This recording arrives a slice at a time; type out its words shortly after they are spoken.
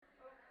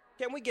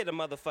Can we get a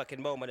motherfucking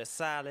moment of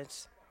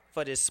silence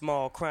for this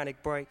small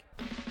chronic break?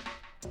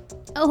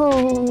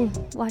 Oh,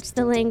 watch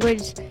the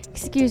language.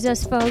 Excuse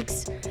us,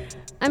 folks.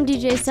 I'm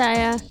DJ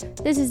Saya.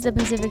 This is the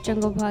Pacific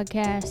Jungle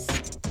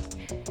Podcast.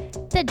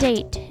 The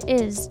date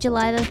is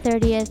July the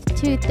 30th,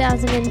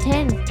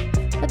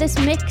 2010. But this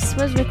mix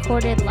was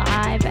recorded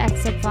live at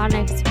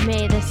Symphonics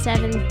May the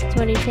 7th,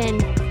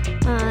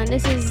 2010.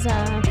 This is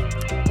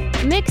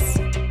a mix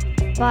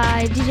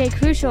by DJ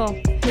Crucial,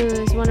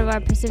 who's one of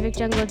our Pacific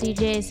Jungle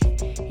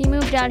DJs. He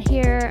moved out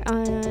here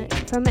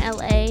from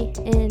LA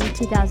in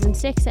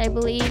 2006, I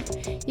believe.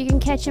 You can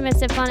catch him at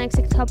Symphonics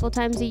a couple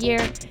times a year.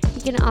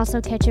 You can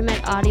also catch him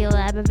at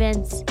Audiolab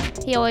events.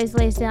 He always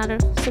lays down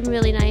some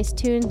really nice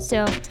tunes,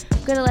 so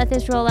I'm going to let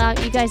this roll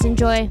out. You guys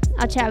enjoy.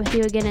 I'll chat with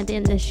you again at the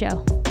end of the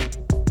show.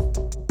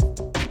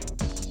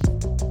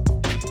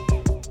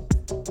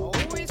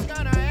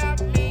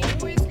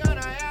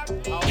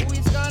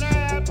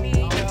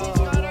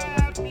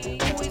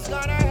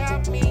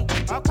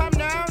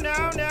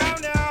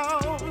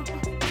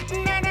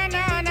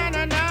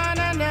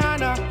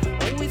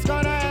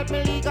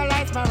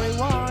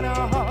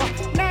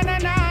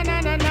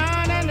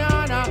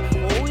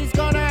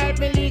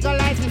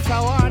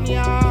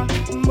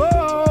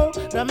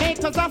 The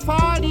makers of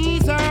all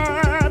these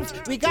herbs,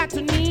 we got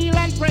to kneel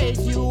and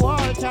praise you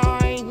all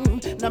time.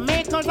 The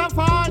makers of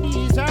all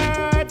these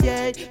herbs,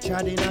 yeah,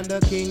 treading on the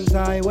King's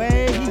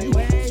Highway.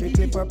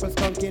 Strictly purple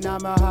skunking,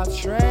 I'm a hot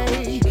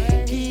stray.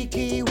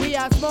 Kiki, we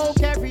a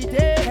smoke every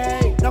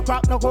day. No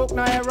crack, no coke,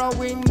 no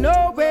heroin,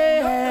 no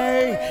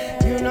way.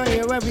 You know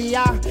here where we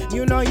are,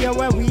 you know here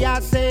where we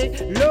are.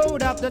 Say,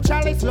 load up the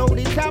chalice, load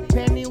it up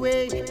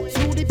anyway.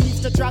 To the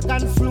beast, the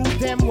dragon flew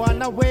them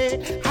one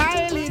away.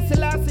 Highly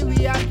Selassie,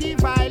 we are give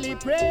highly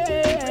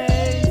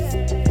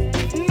praise.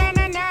 Na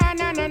na na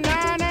na na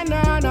na na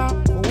na na.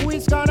 Who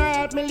is gonna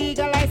help me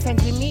legalize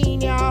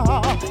Antimania?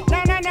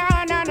 Na na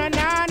na na na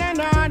na na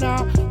na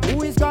na.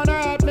 Who is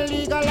gonna help me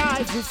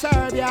legalize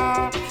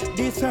Disturbia?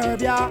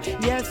 Disturbia,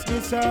 yes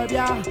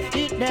Disturbia.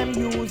 It them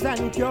use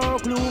and cure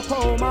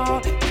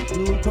glaucoma.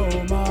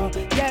 Glaucoma,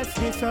 yes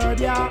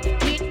Disturbia.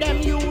 It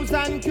them use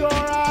and cure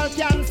all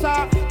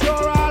cancer,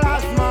 cure all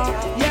asthma.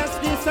 Yes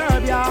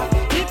Disturbia.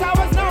 It I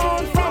was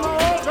known from my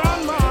old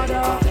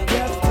grandmother.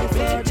 Yes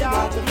Disturbia,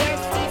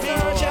 yes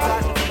Disturbia.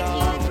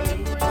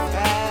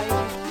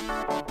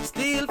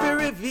 Still fi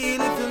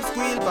reveal if him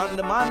squeal from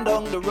the man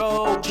down the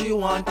road. She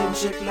want him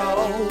ship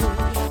low.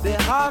 The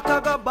heart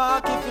a go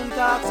back if him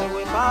talk, so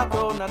we back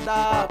round the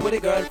dark with a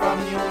girl from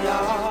New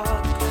York.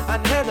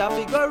 And head up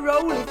he go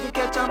roll if we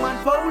catch a man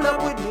fold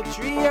up with me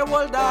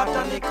 3-year-old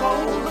daughter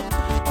Nicole.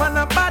 Man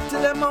a bad to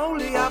them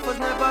only half has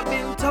never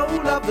been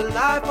told of the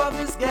life of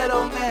this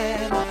ghetto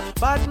man.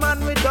 Bad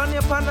man we done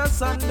up on a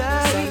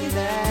Sunday.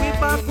 We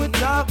back with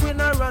talk we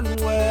no run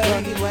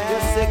away.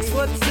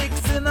 We're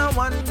 6'6" in a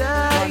one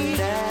day.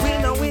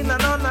 We no win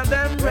and none of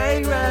them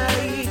ray.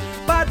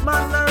 Bad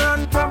man a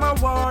run from a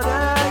war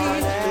day.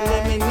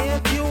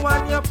 Eliminate you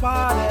and your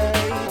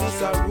party.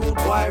 This a rude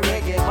boy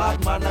reggae.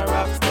 Bad man a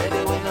rap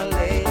steady when a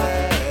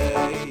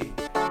lady.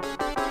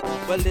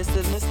 Well, this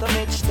is Mr.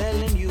 Mitch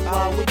telling you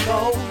how we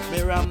go.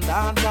 Me ram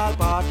dance all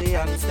party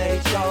and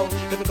stage show.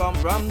 If you come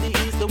from the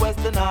east, the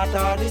west, the north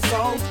or the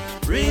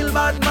south, real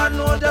bad man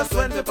know just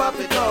when to pop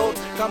it out.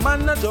 Come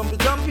on, no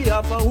jumpy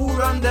up for who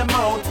run them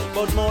out.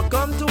 But more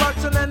come to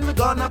action and we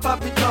gonna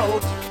pop it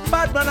out.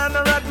 Bad man and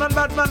a rat man,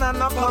 bad man and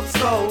a pop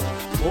scout.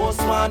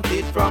 Most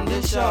wanted from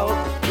the show.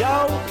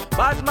 Yo,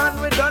 bad man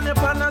we done it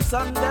on a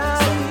Sunday.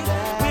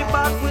 We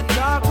back with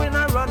talk when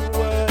I run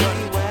away.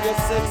 You're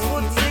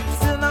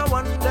 6'6" in a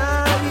one day.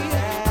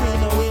 We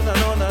know we know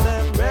none of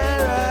them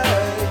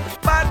rare.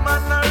 Bad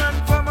man I run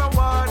from a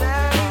war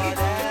day.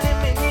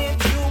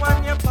 Eliminate you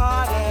and your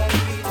party.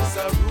 This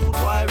a rude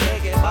boy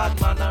reggae. Bad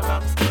man I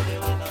rap steady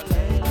when I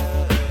lay.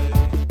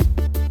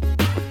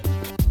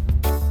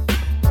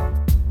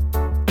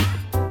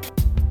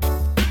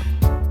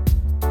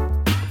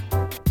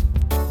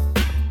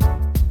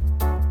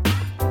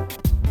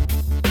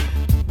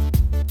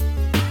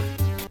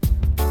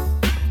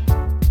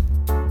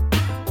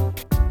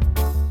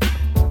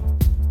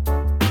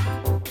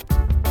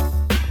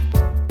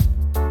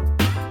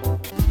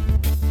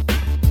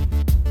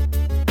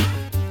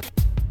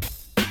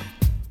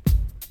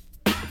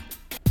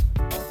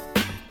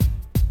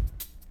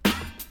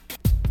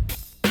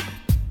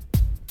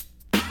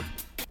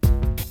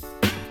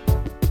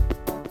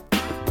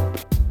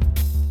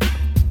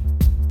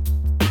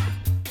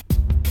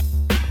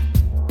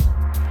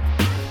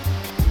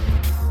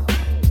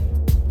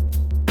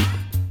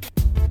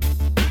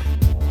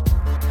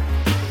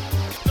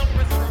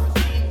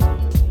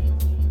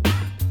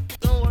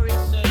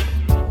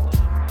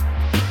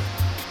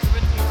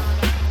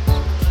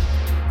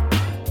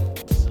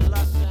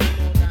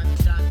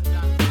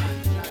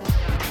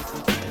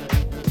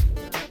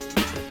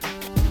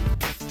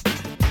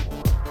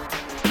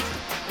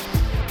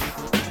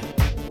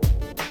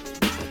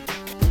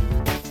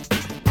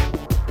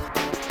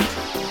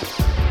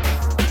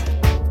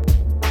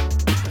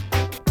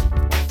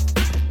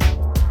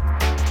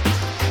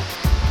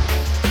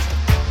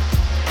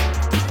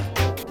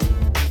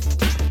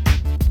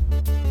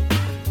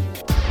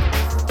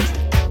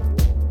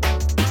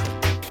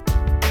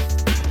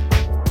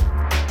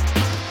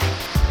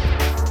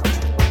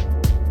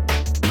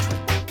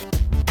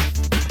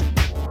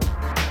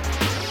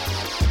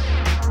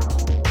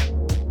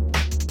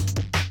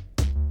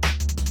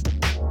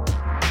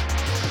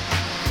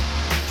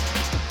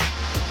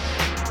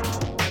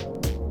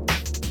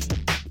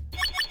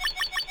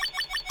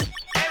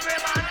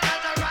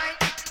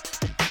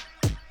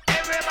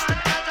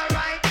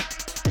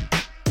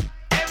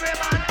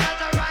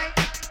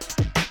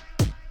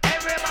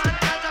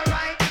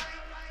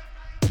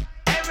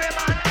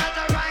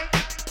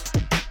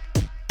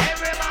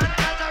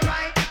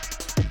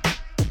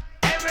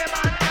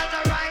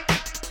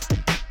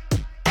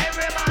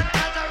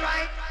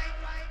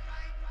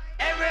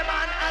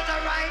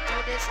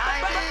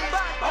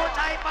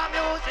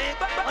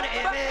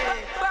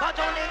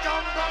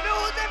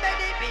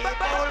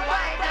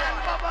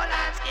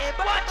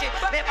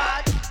 watch it, me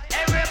bad.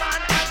 Every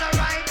man has a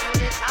right to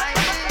decide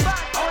it.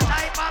 All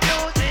type of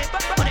music,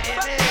 money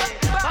heavy.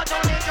 But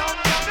only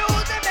jungle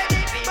music make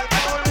the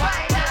people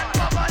wine and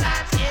bubble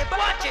and skip.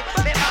 Watch it,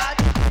 me bad.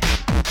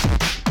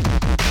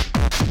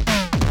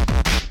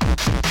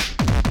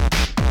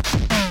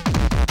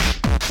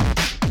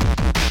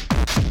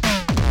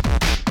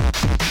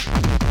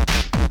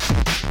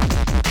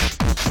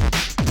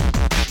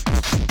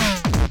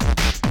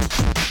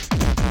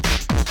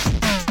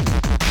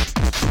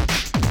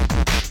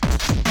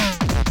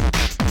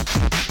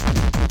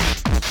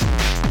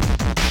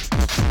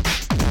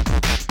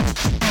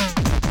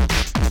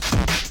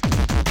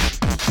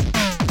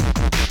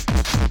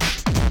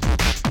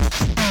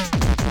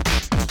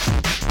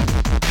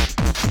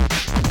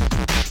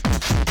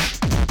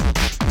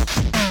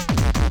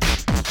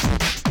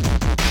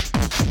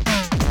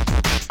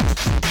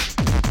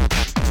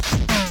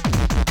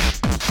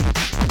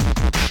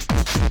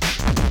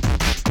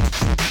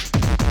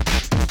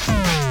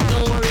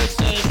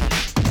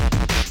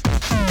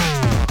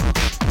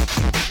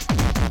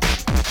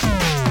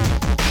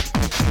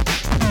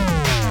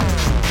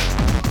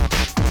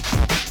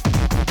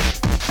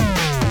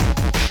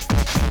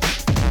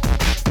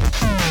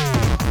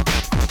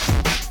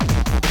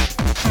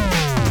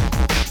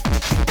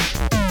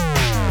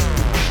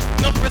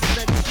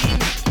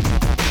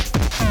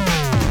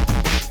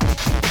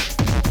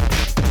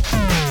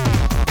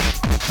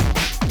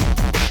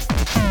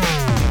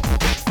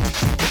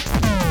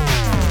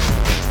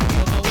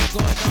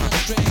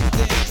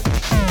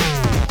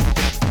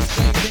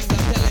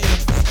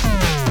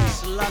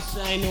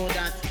 I know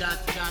that.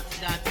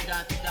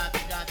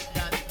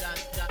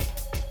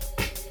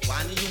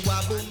 One you a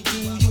boom,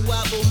 two you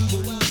a boom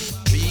boom,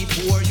 3,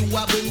 4 you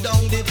a boom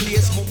down the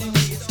place boom.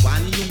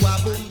 One you a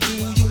boom,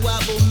 two you a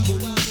boom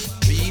boom,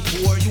 3,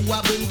 4 you a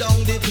boom down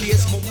the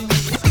place boom.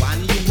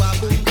 One you a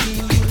boom, two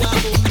you a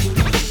boom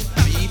boom,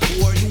 3,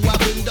 4 you a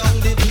boom down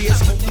the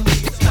place boom.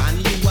 One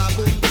you a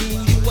boom,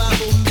 two you a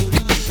boom boom,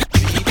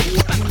 3,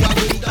 4 you a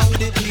boom down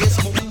the place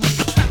boom.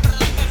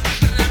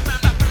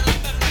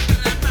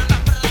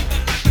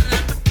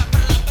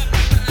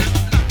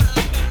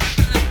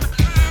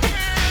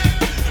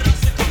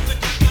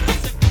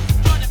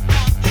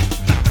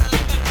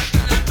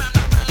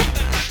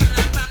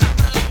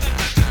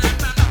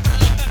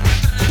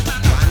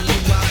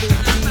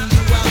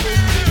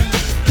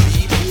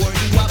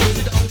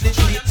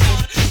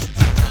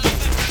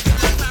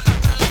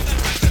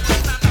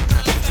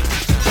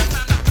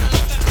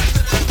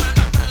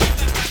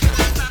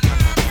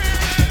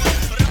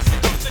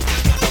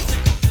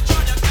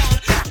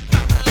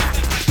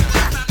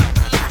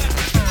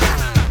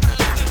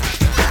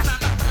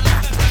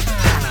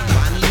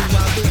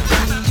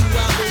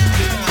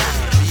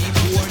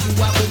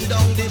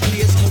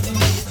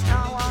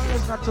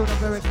 Tune up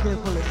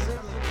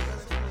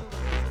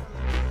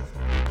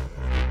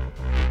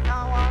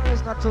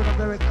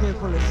very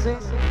carefully, sing.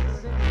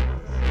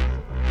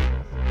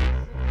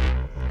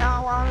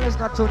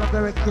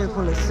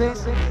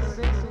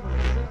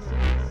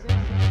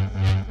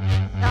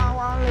 Now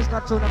I'll listen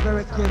to tune up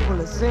very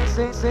carefully, sing.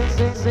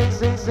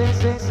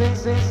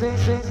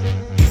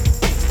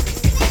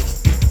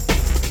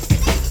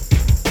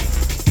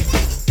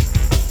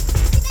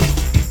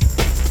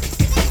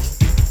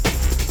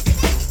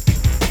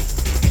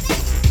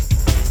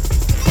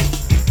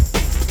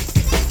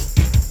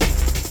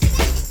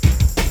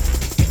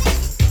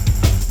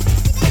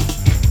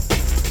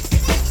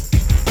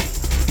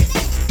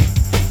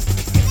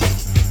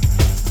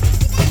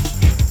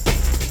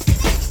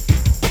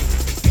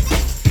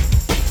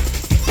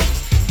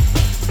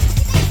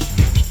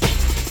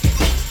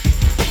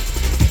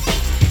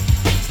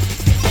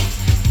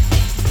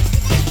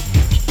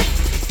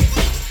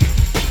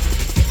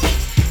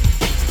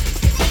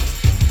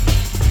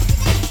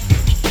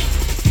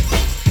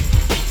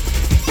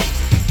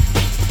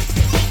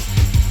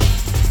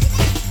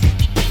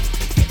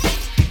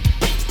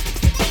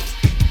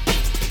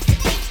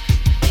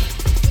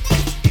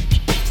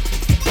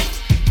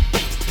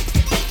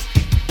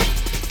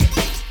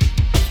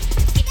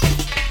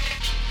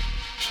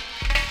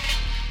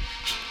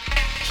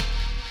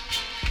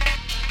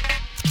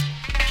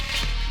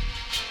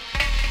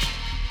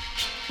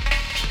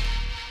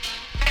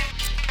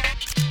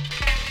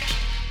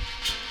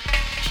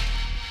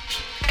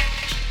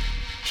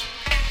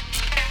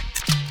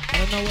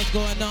 Know what's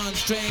going on,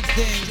 strange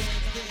things.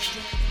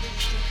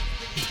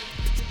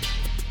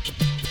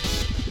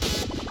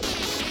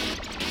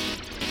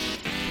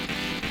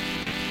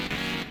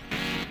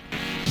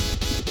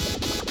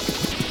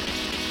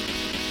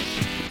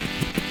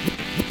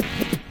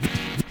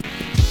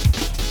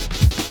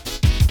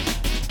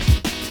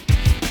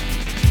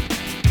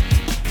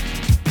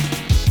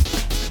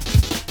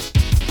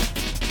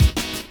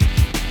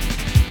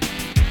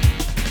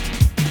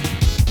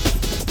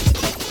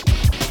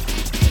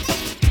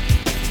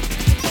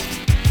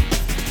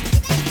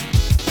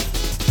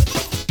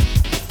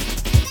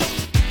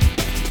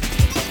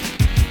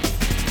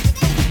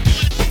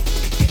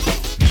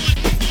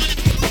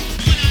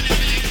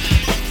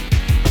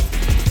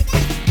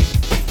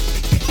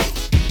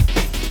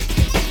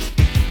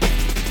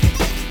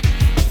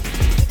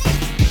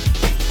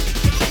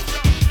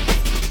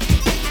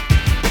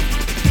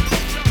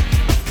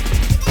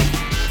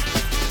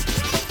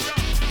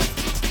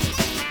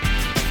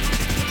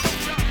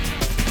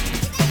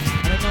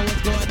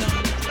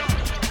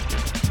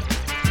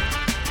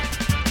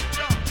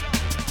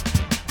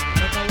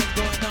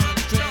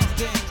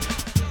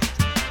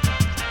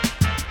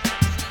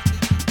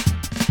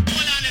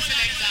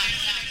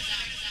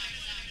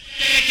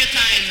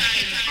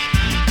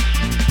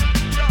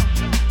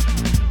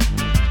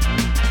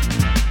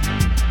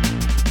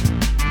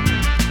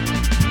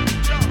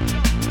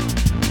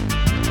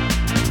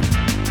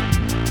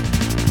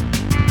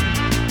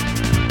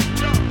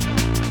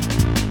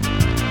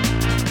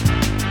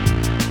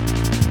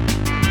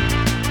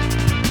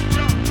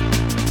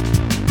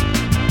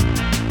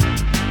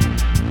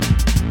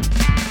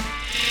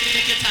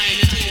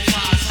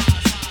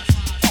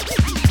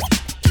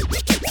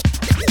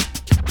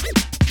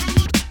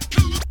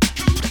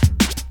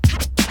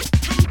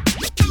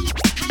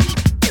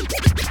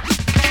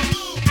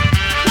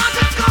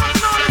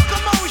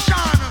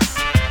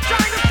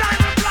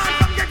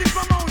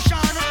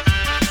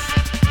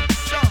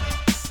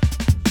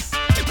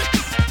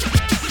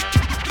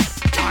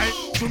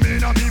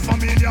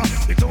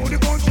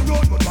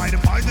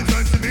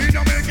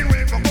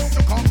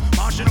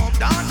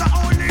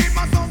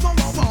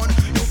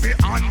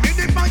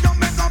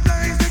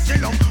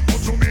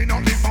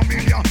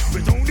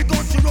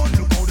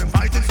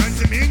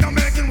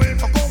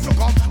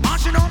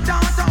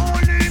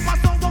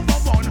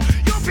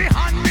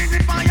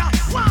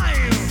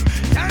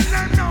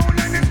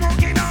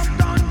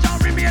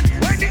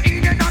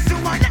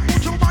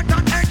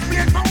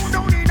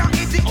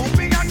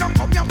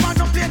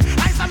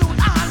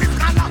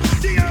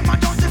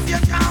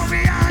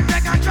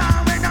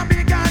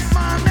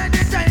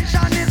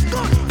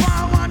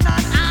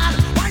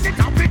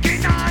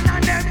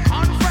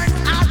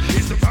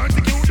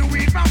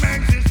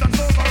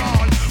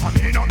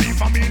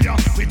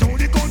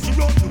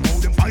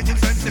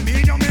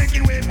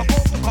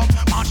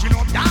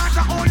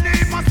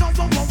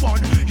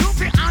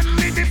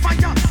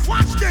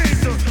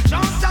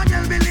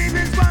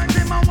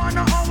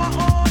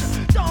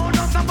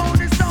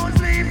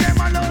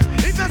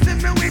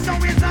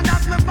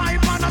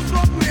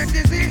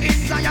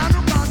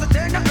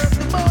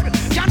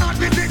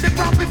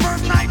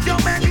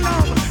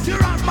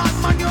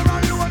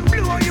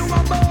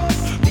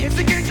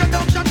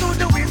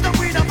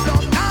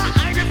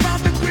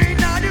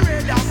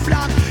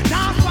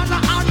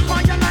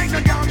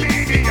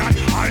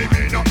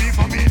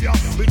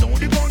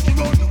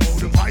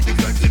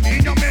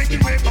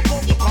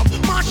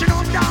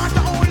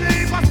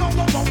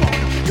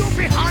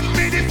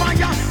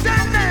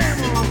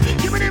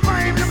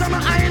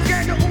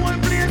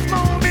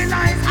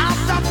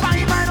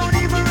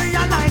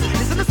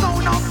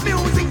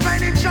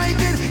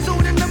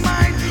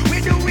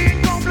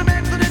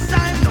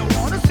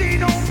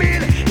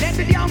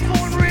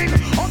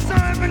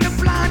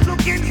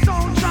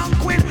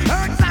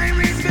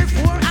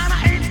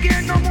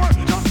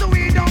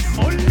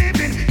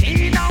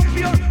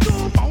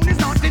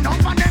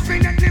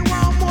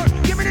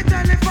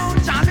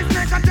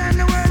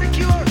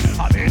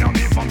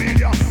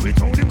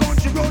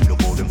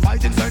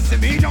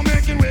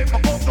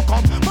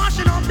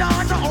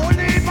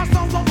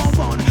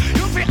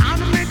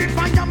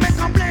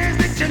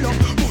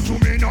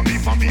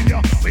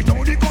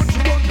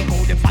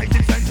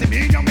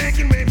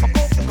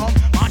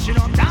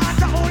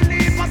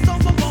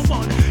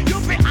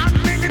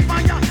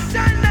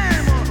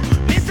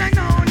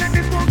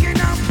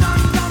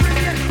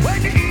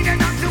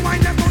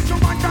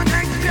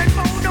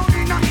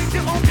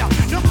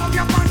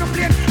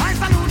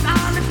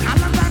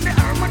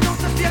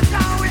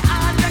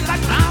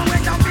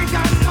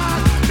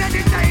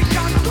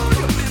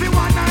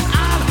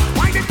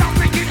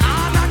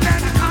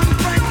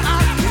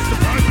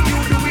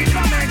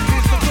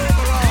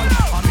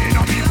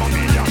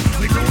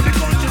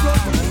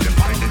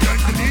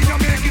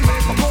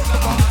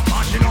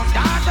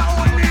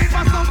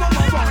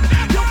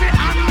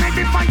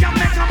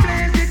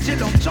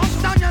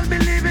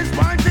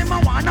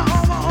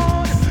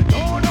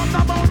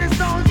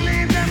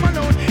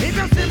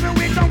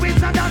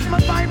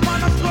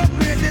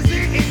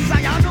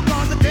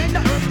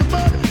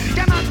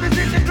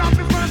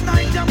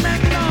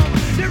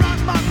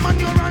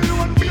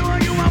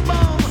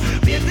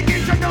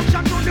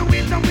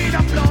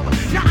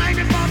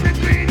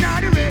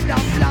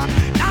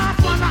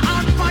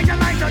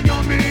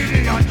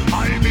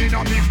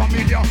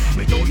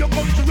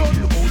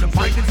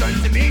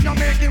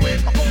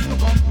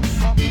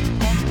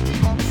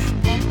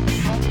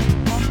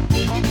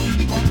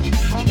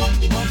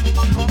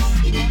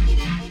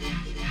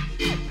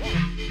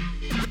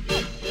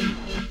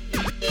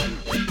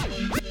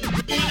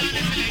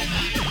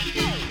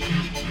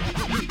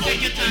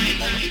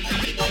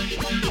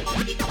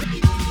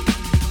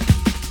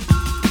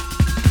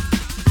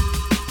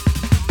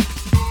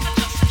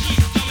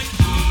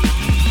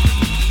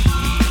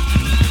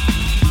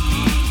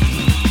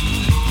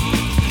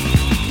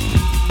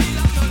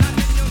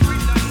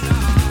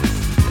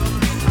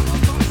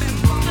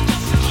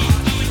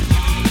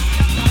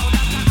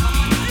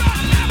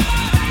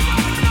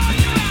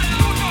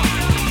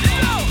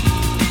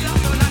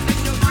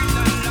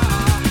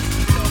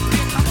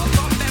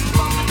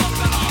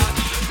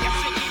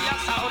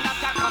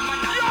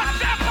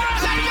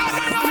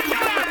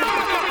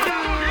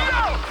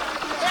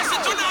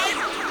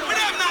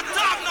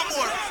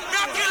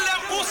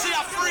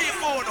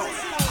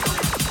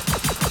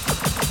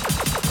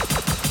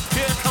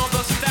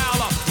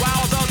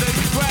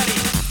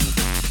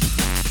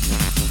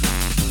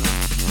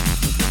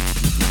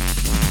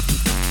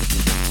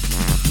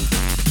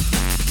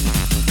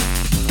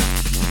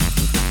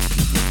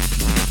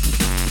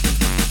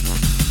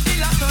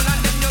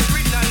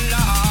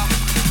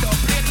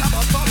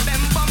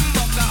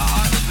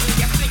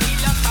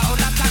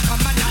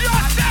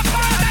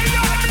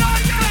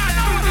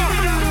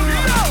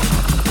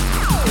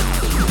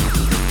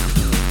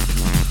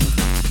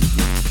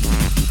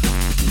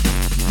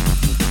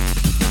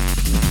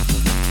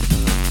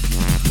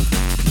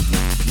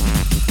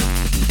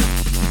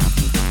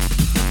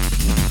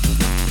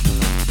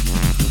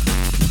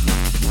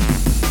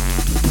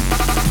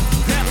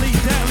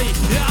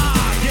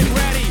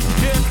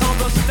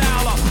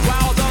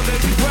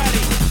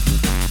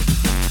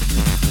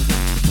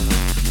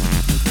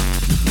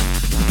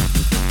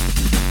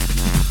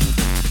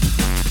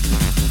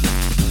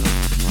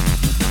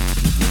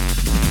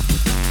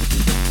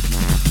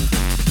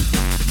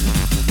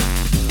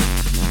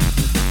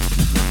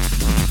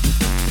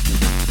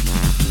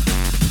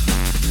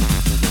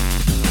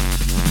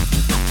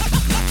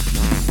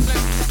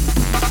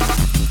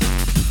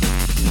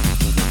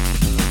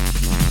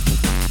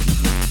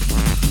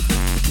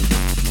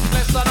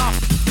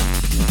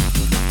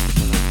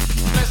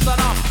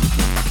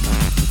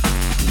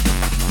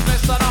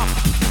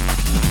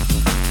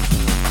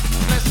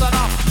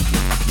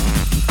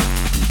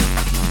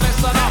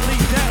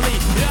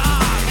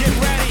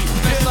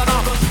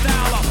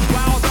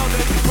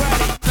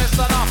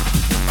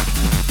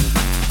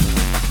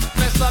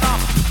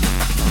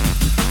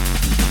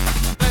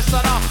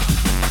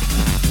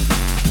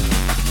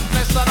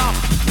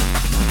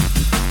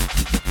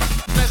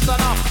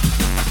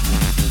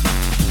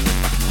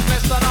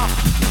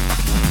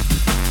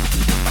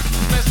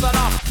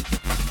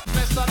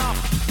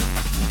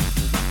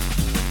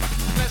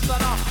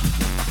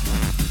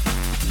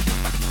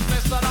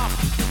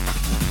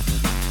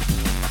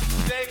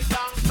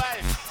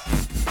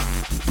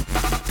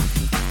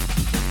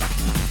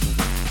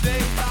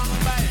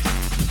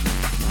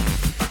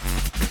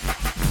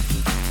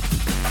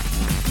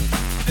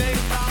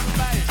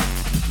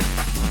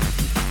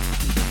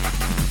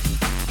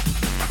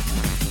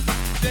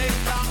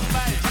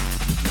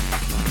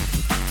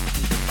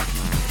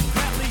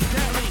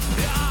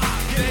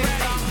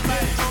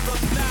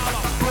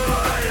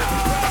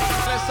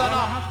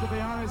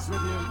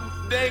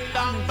 Ding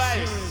dong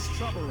bass.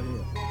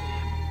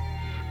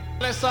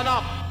 Listen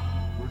up.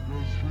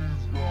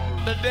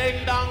 The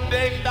ding dong,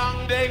 ding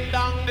dong, ding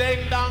dong,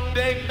 ding dong,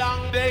 ding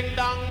dong, ding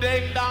dong,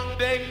 ding dong,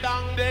 ding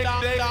dong, ding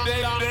dong, ding dong,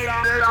 ding dong,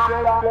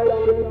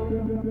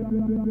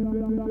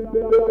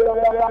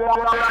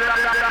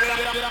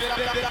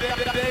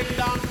 ding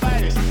dong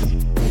bass.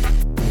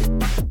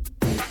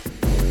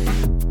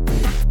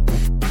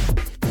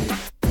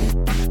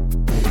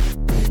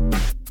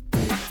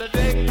 The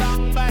ding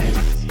dong bass.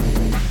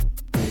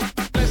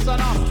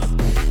 Listen up.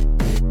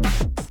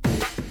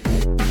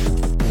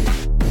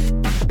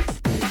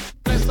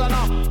 Listen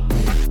up.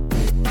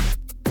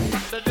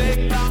 The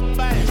ding dong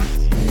bass.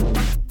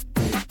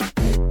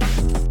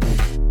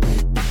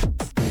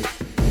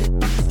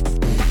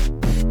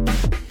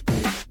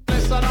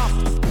 Listen up.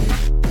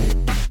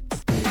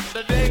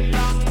 The ding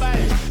dong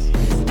bass.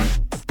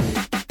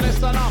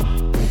 Listen up.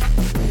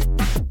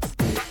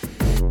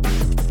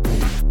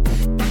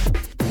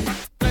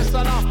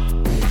 Listen up.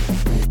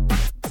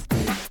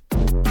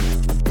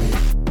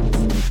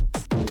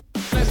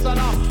 Listen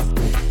up.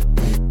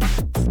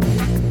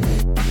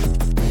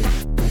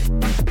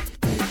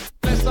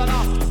 Listen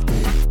up.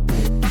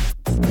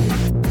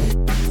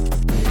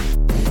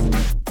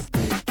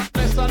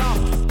 Listen up.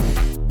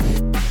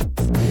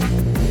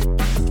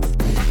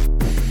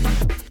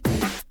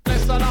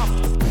 Listen up.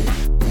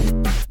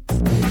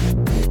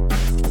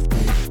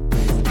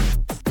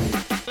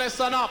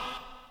 Listen up.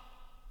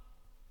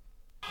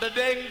 The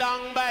ding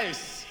dong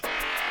bass.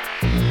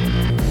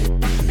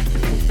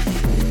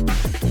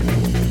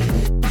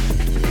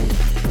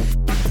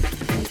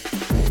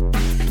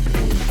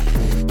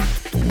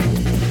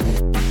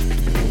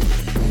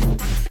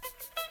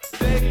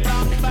 Ding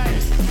dong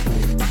bass.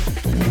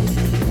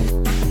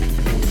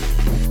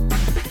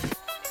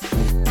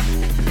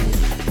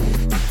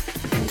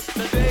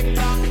 The ding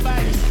dong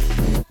bass.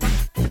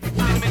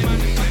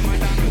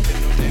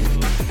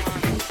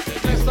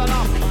 Listen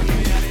up.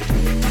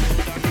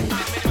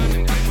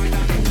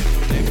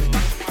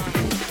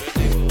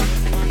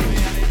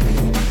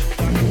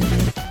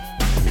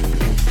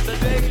 The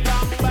ding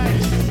dong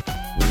bass.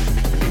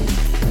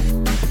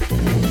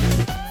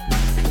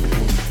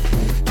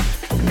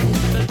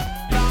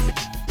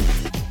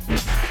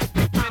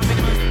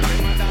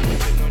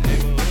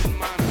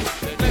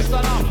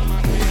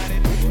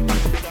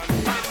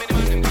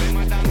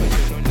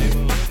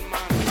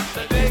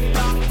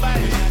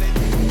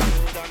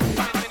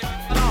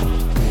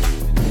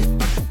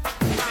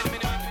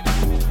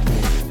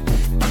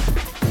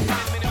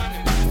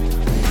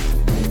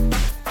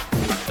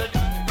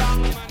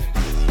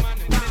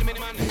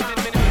 Listen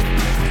up.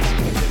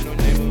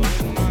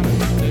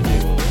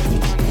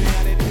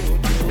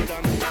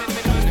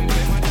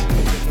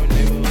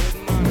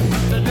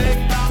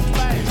 The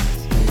ding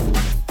dong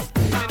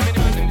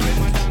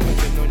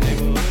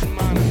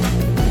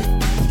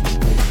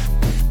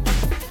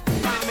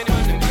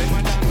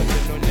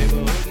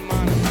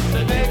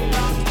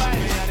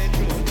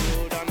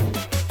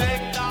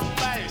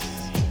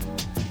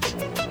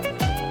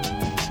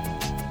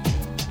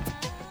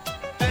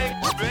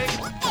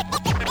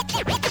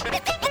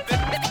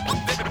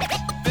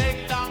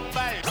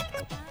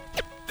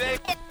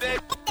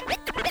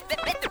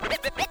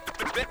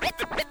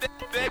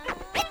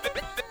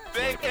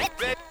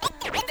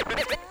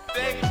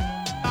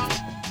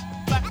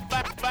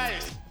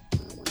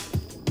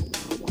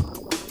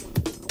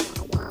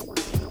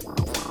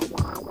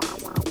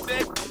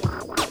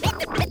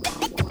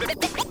bass.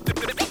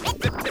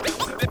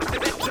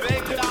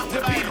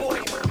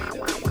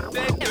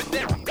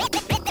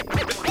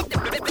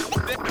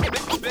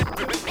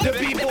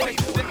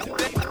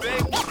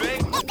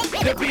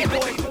 The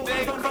B-boy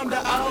from the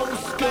old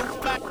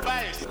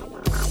school.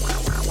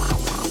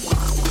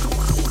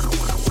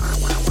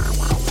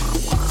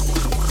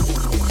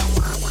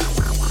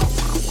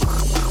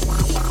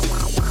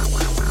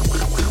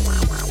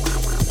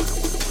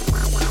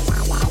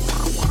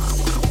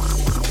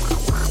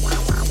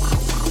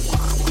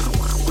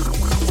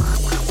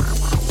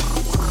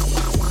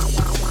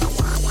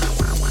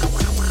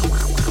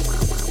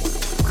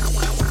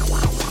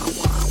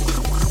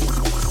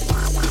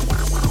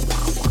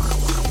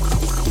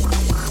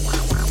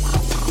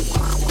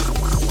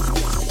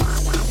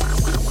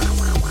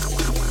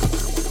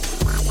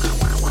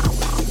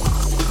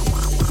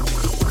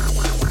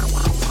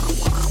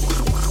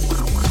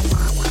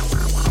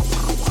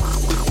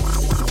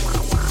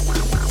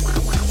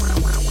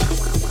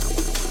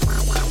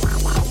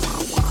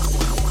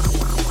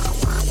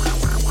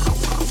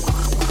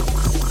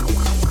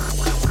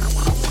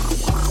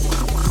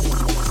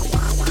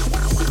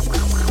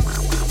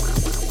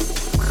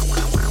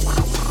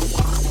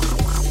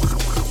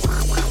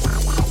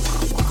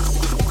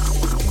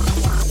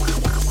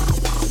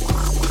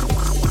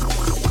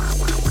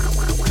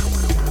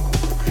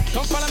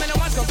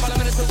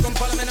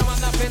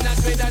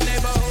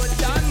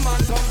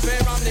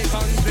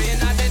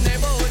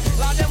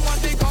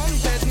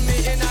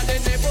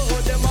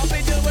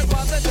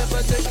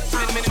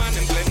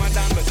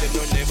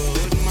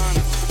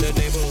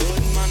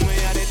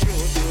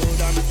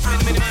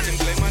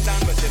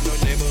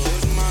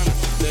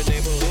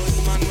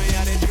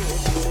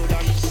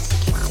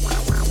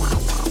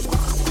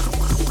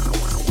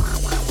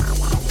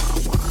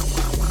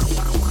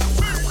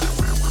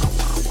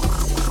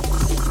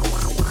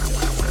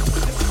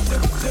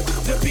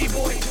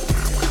 B-boy.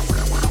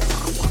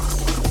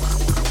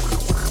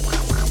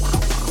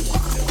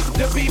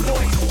 The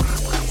B-boy.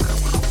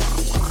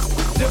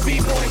 The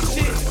B-boy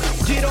shit.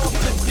 Get off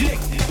the dick.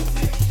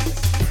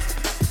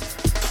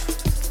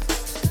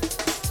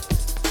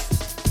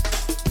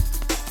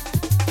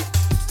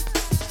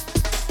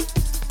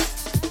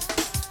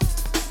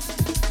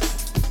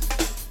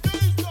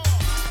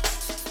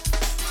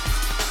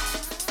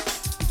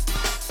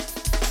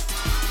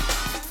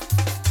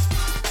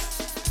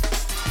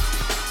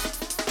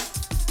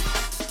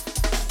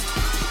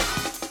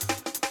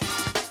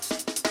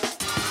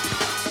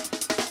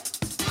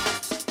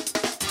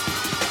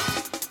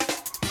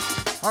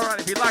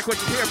 If you like what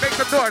you hear, make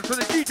some noise for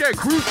the DJ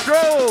Cruise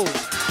Show.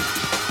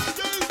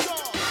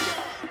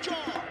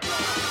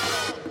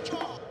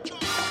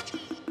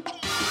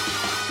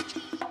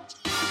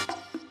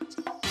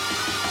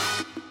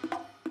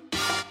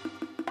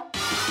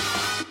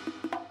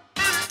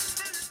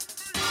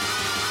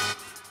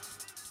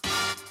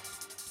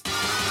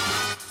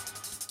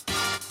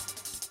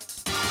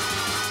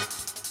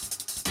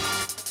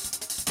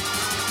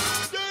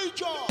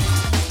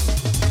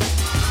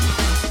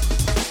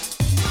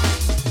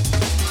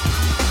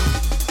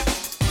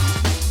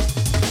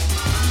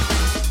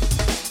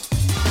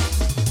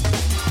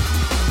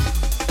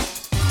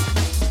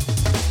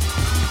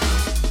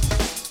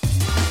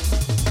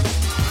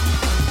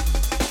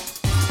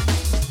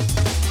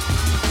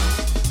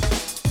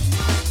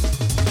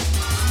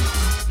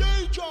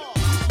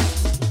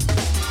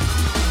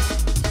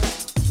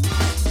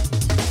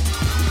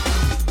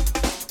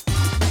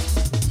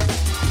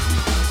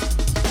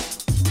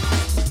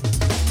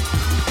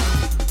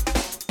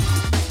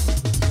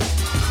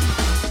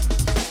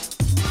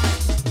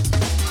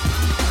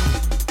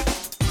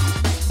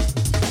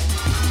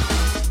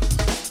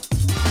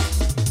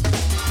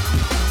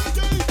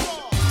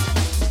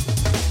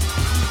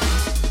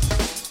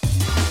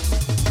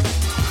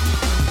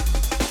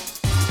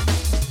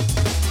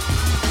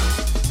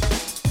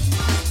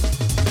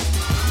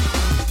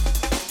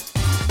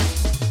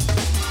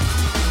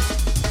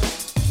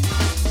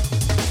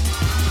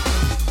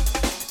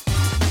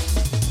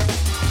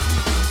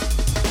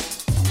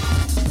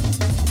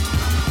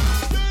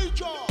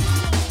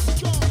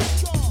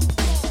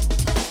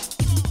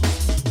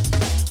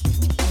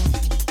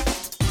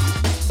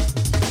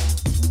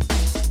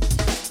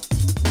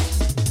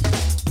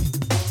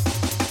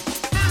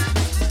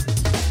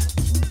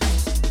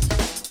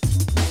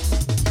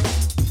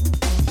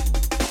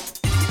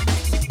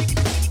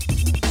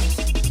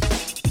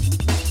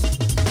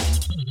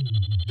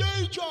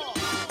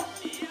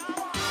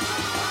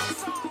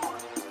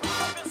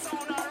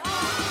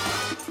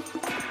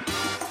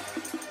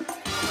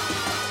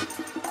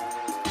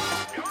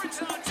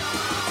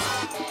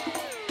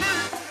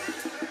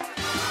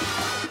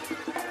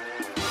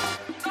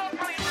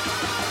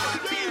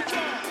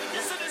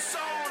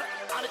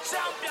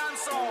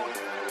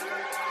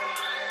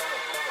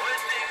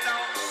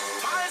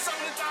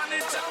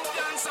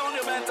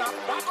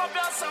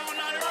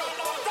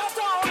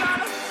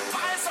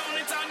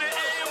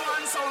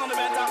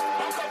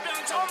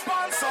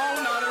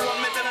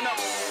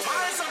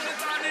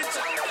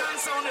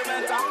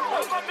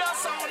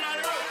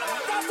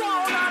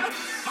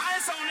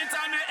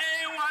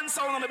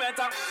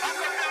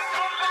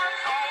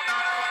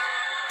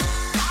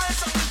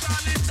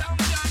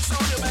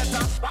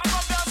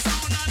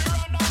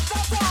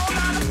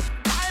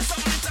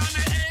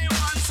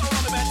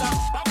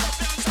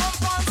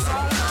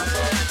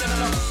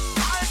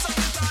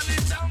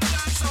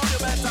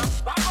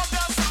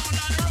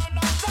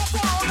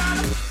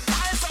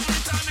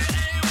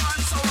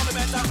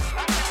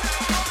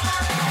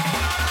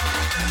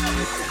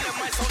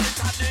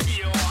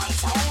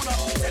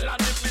 Tell her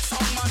if me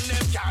sound man,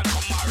 them can't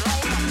come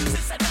around.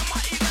 She said them a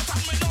eat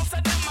that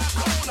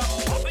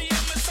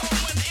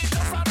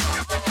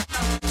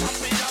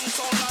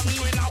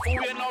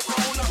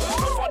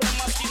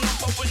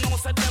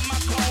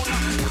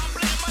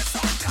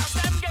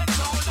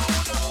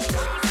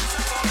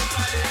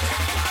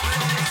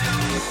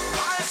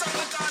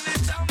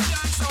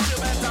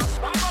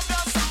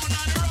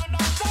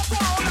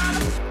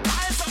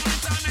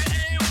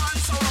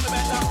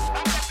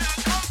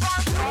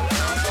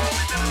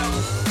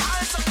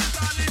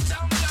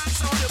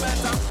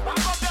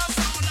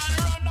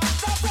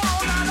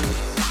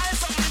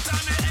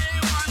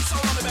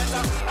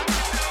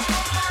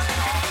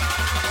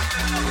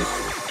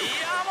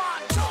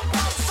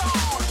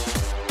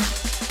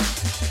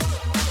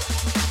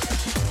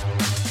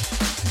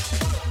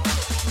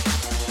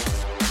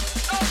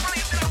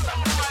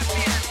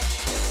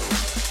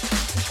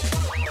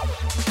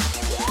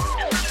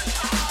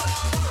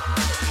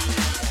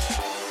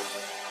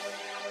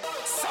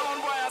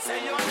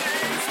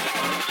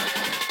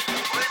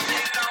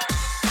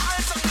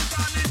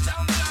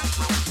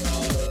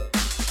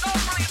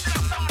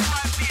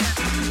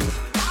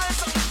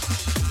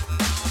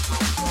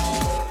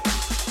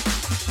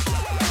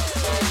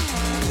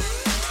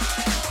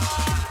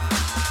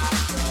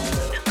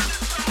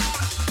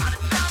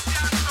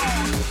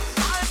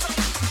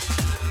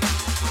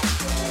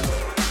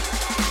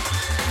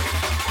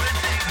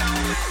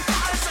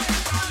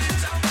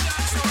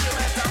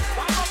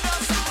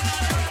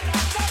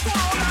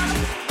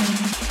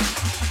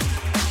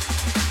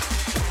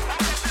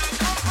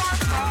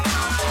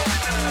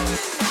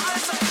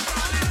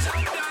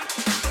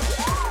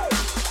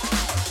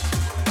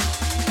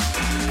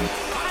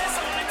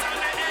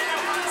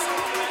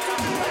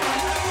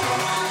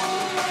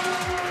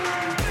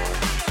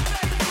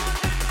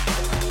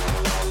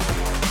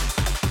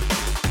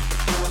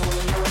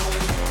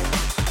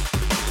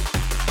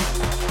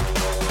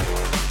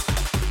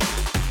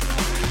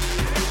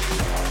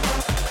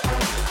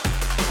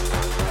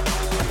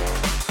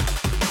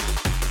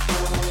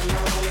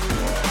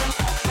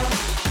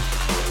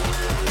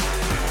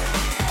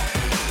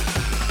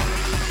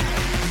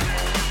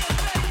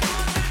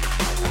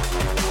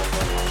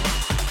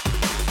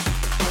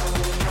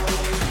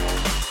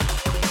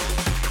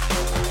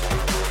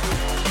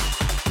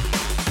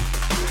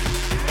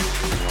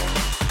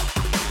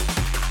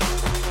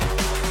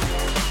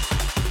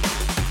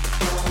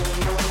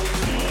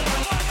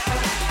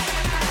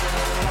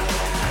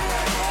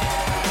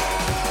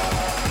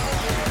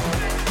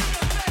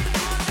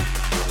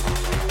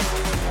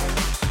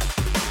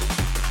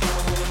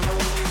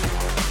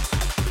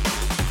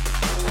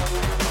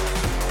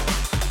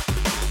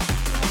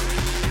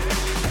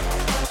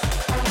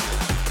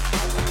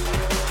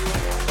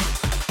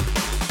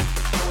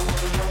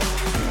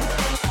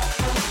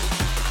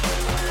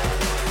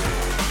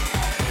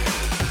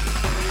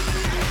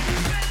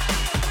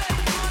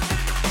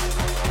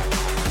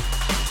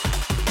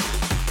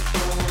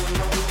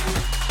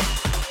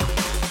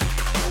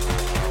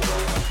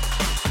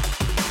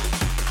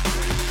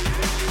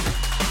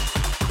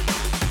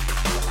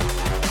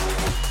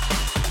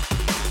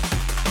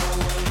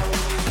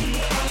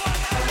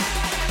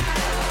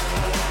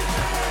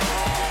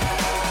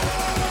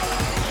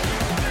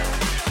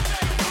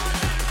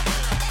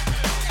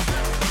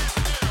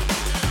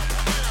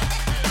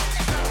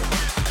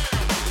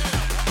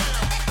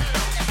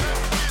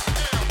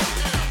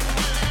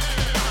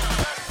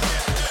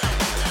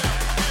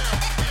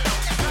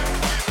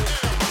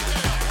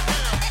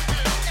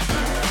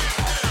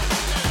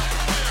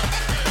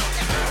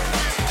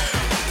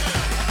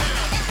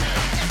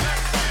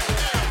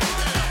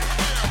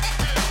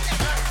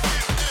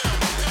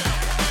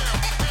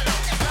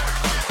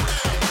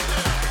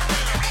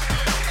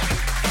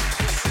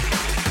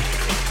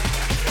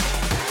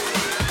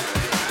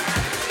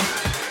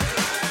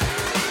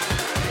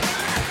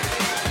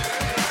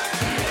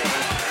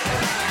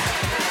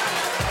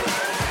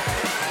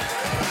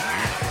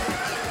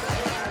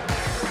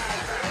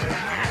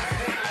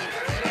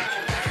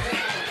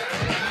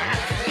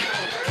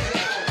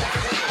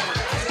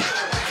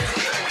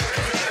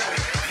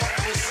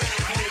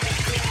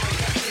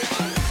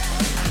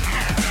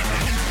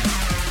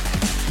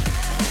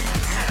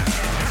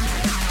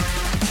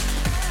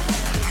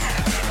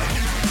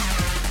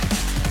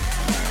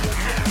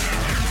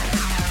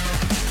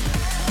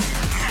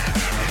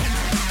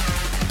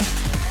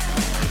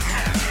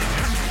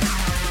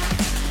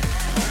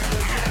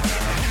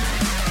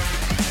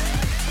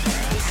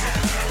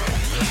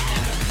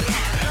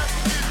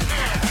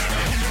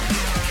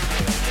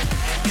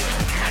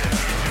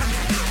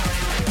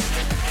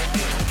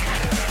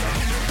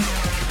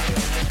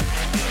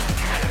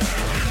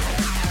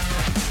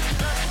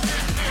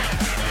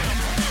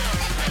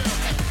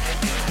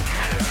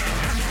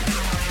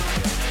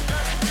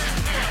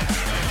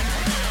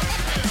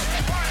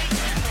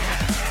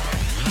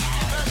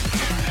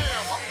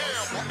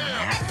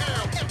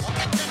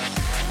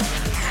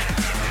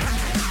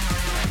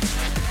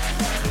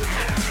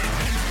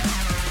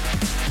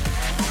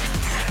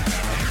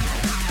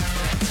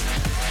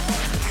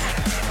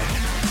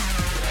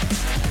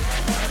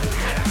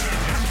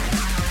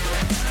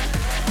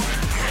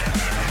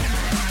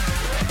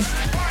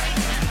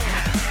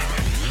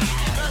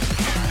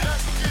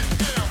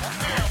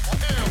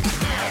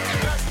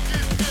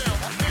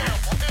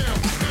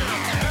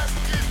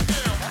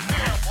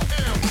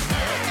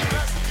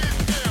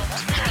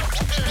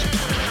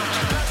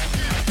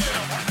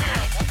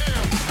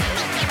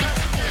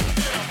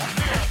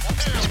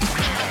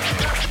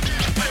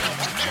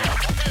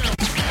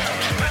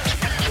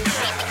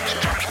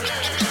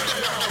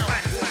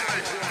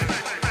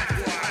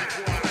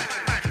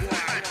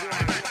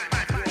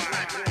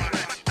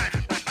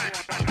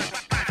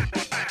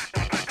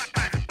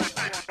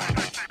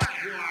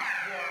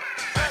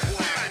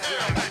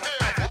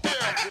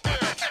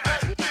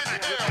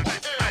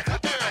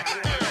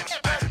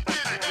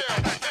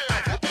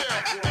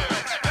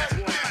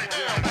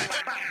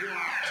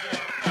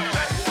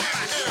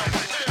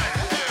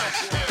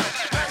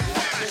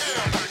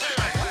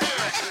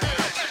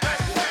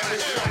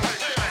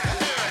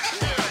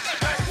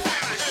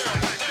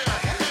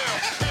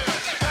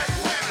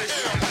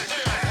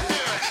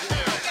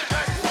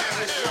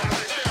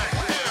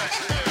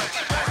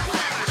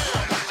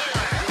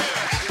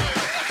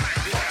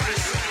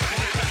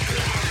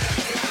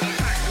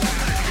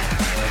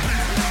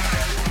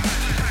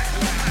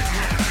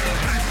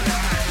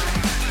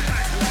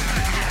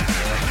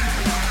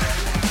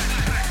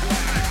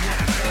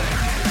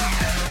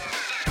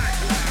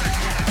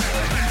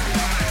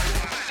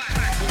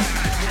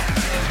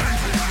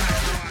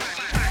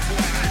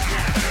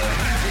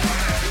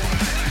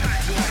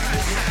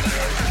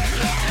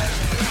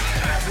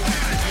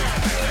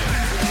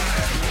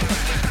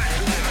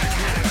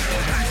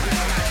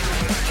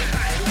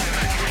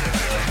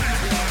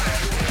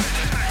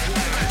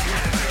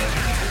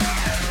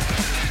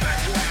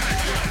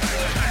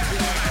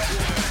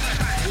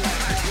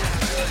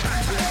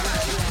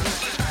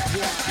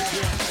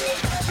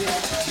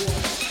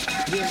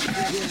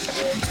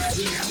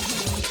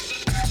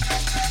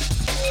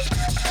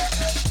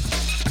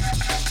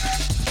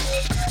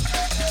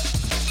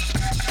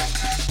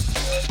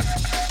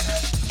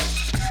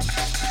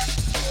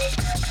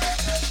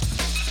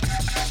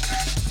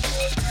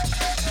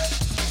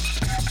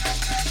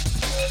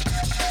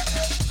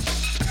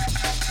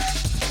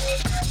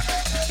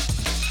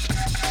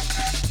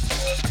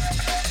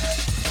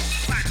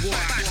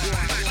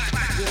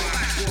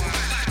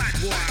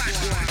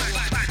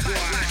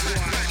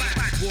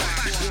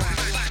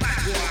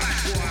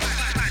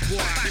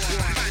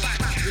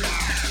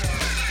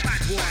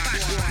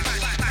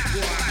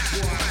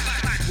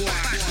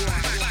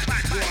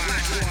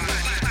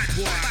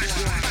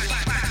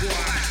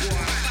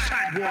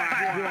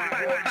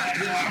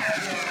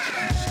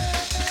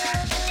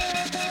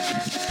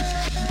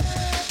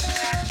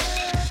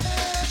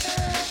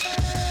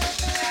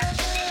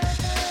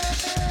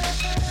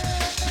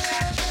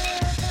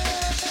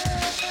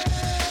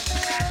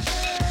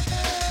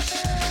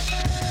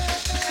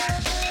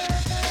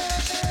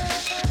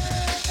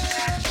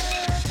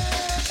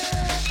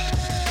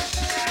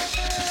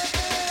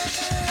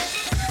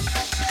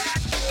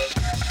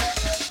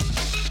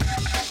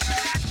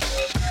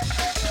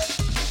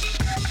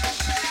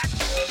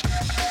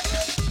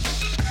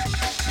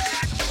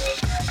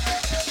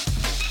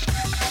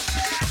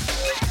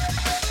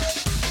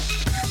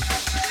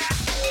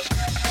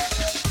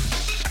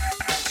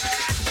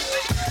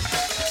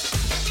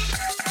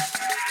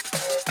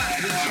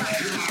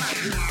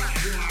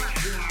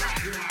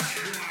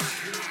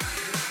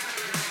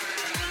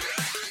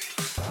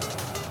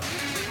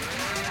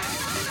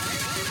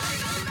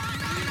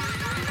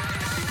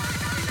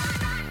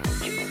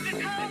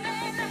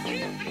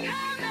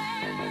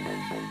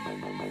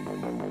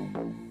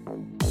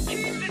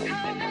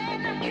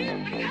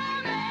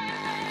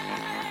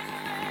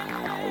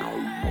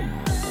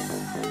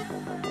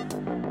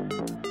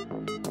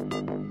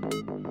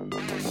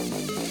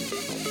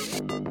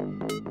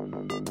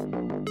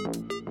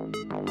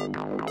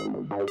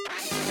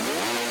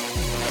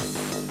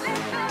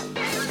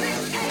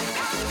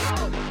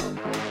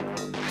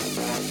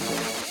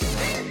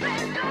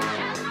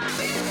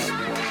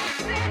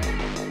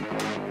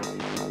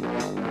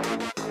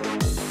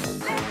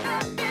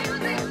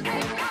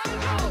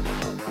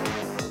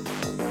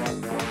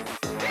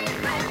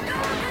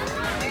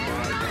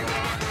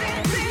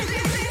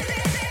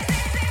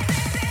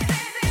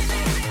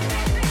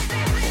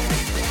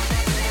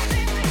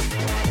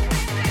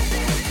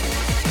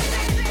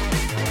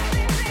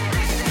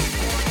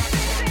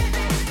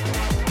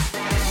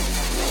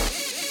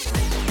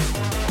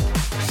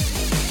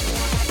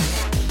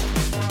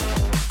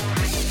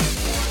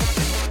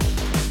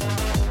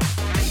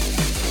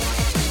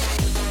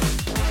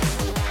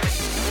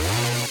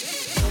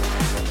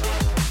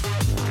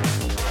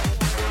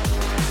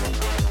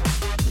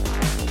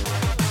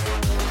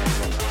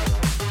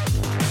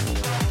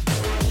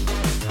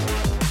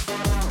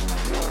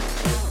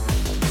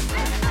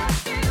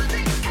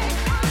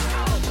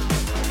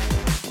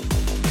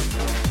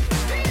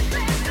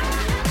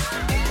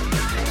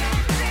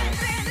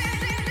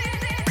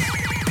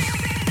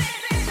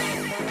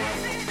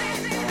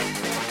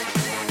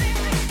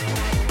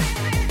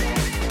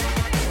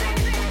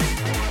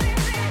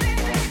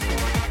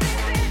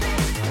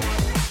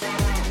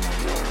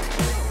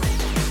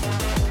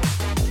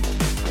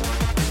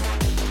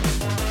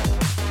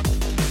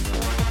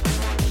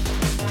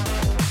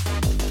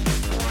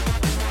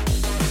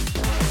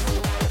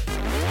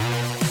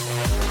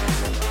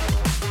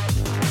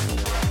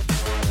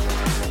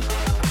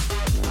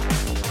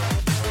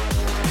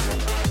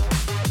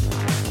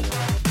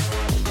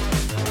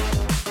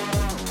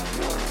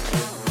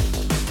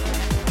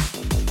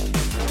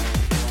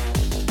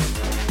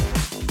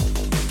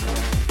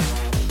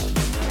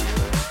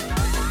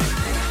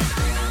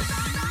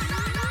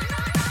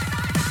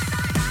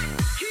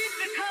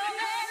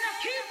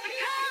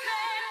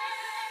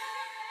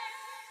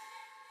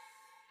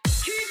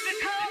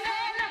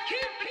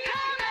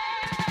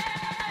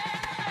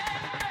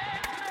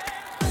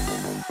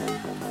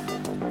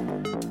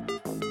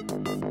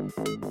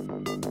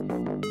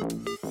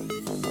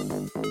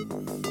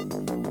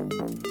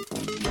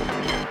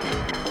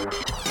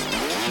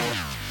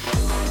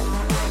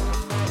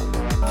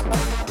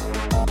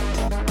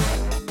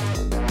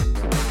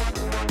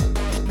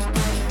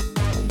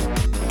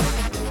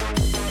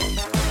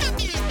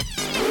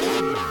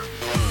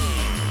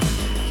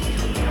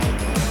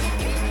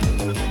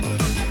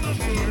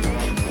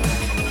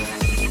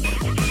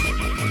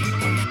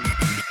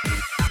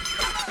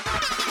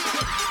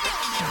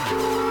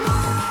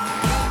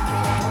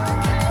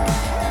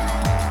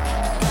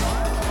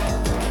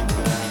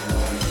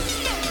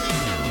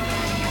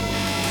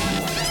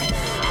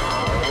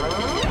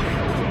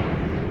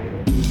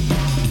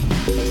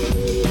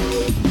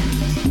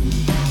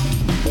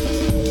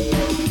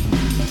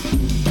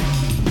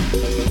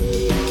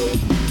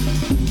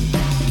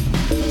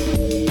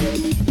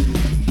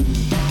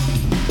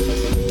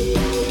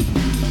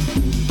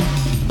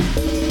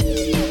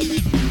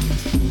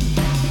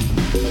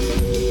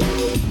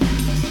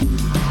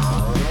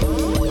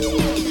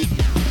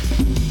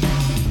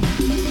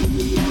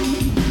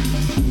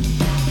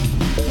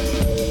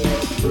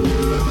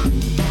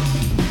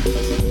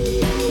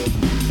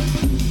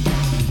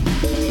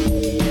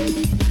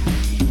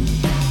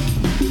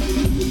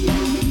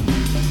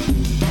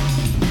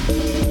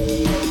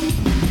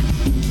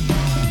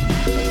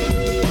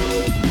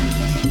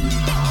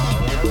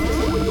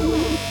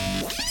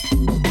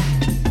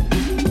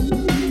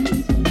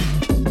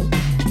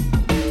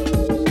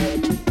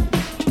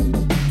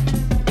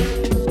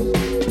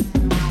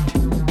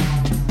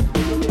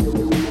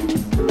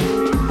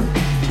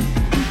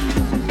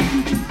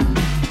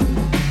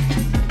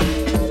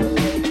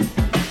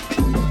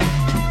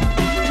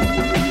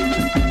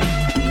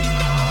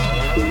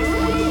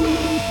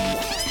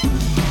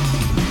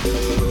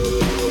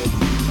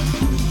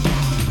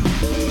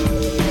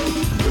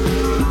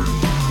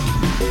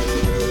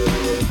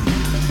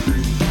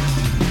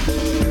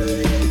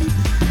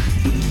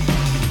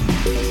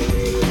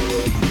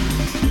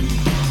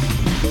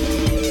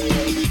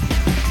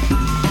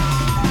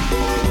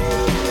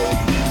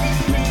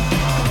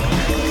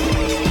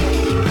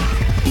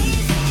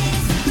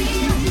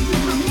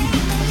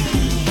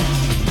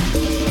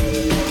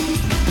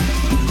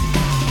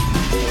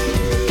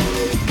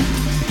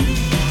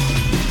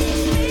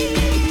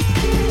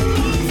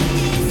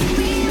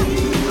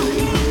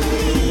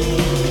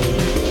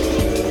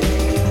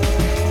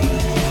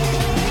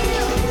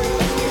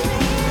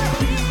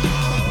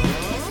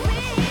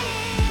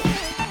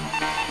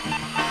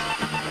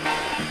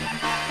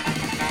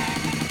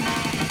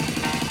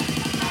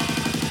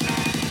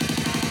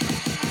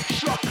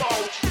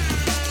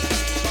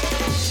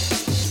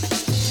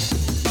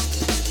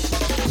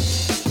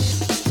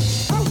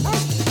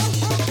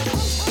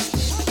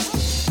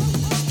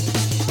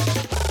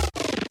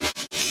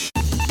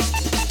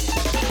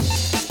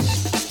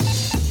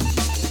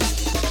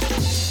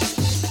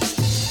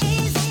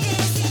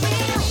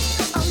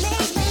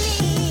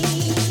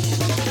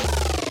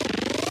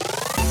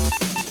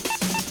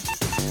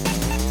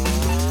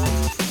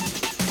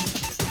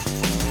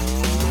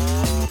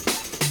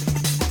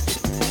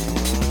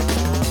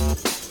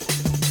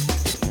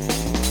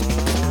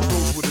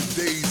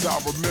I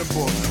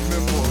remember.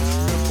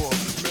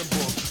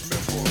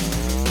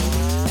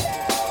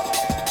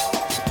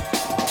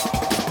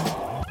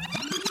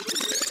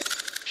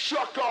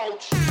 Shock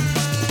out.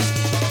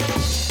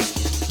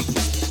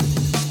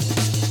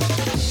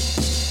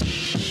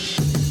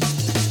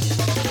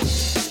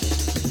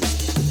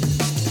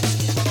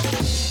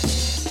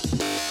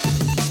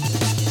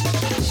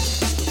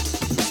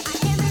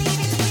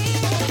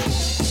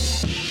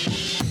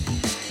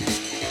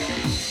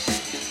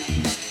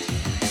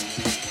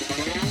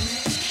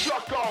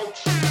 Shock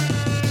out.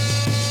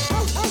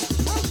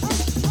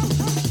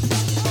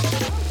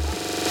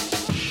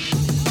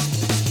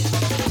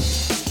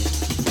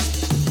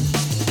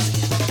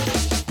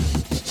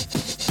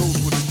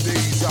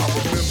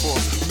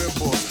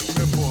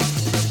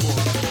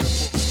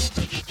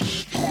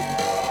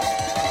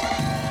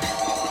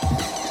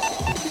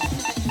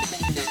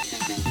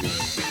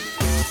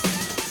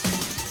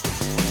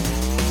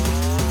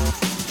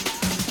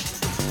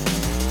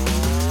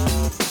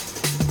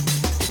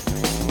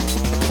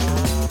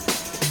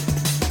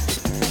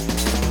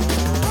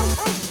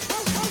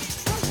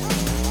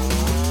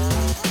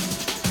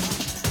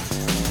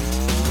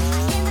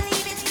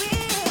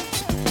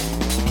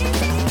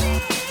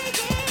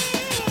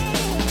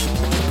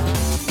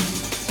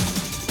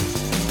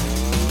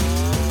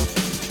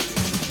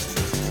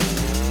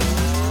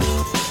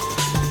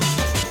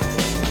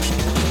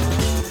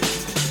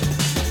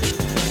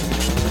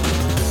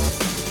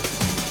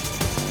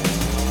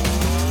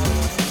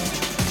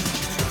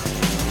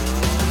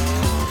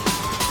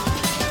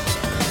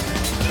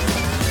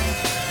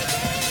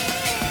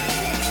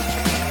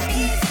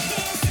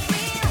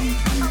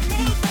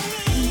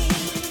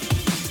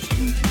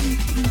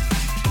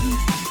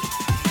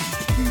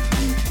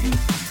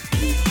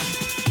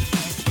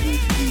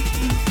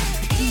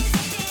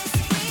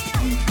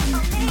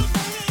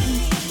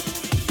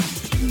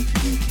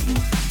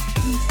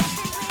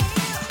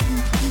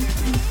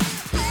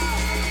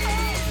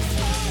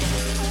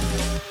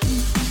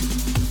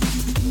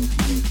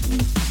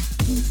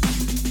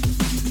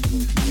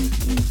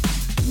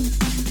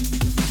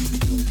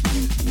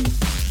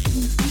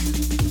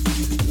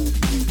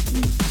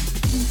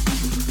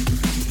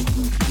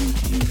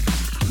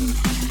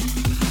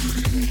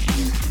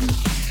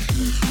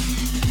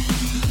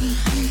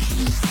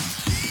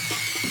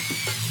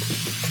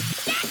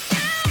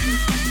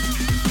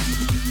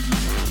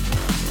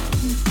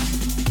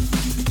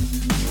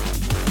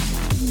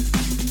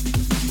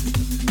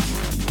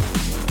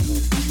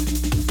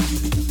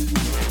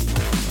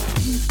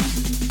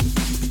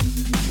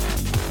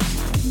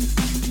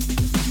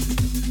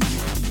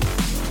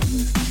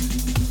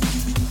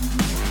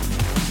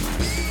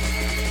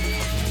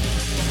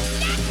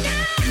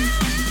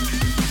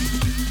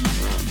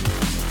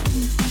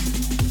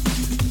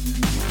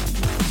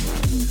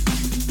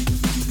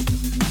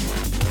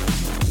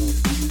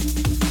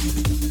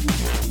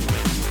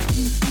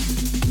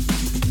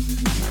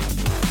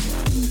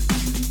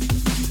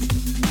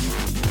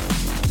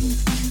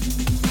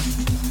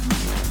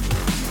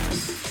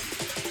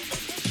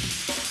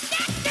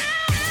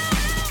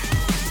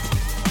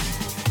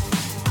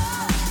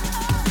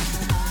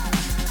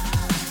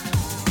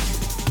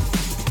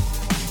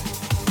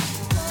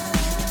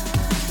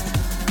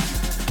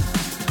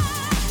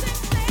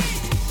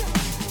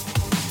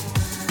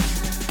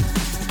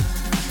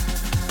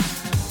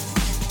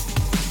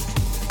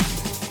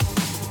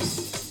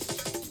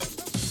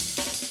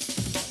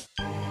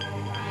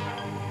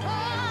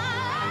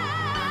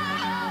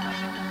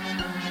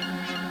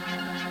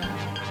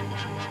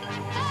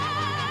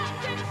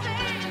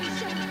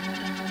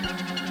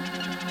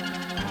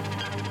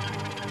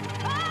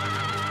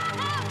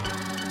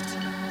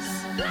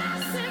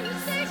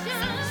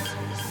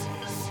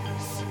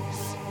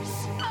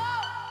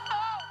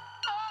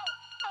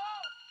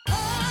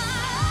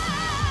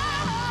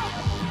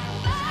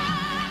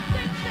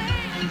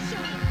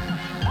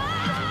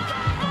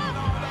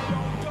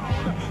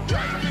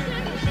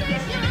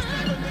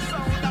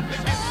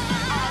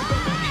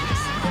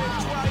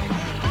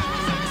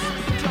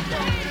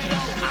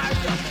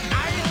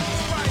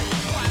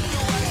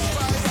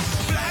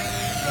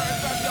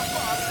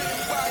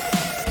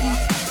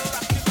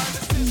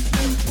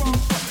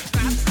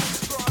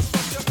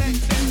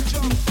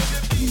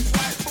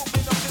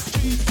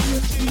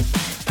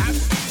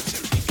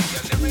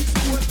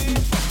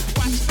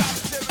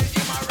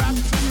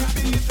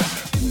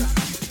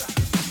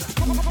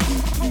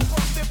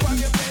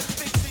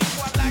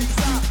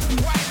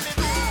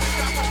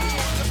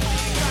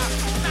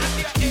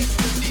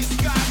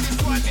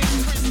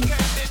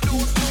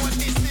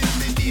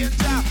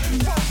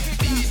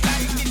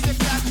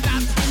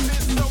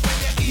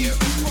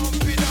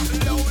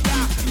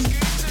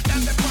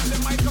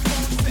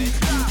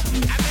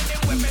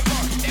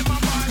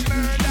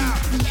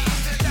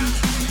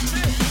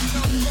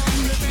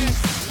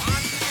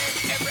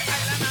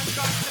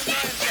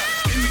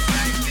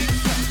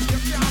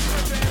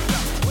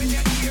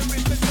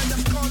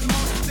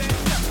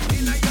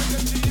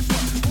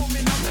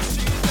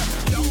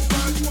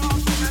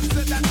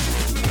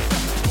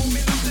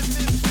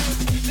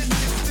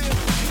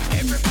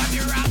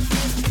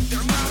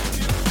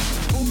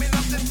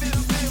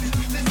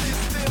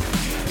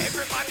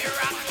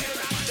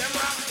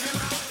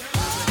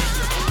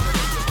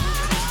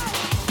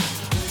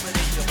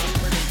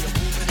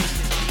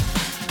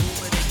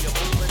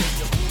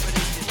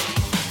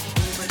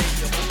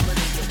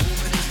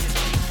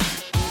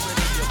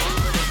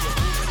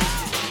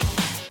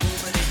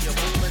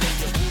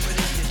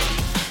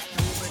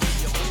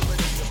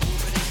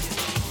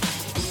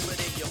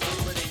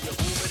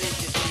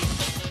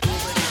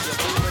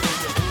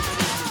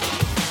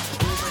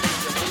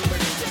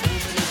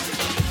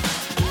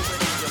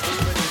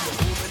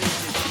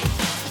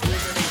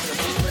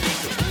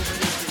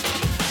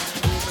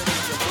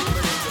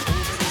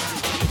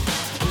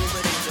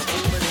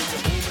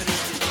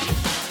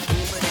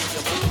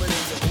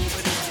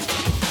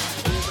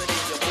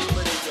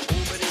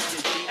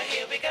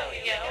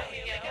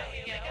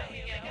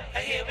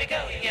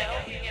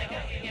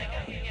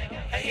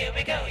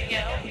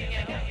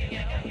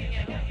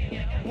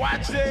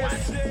 Watch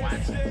this.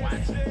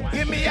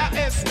 Give me a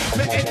S.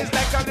 My head is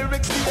like a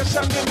lyric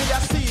station. Give me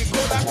a C.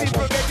 Cold and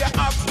people get your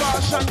up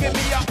caution. Give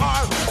me a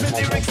R. My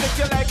lyrics make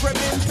you like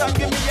Remington.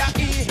 Give me a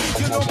E.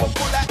 You know me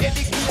full of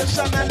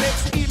education. And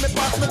next E. Me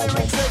pass my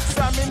lyrics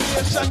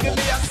examination. Give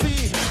me a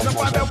C. No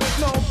bother with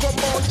no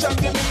commotion.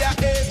 Give me a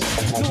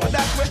H. Know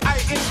that we I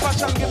in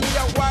fashion. Give me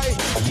a Y.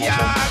 Yeah,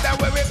 that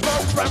where we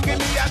come from. Give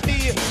me a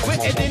D. We're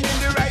heading in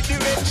the right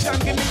direction.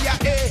 Give me a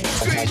A.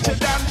 Screechy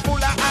down full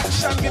of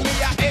action. Give me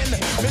a N.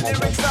 My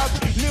lyrics have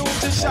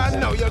nutrition.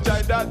 Now you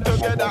join that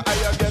together and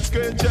you get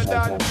screechy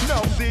down.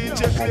 No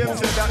DJ claims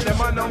say that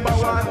them are number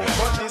one,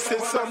 but this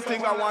is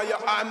something I want you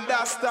to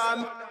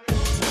understand.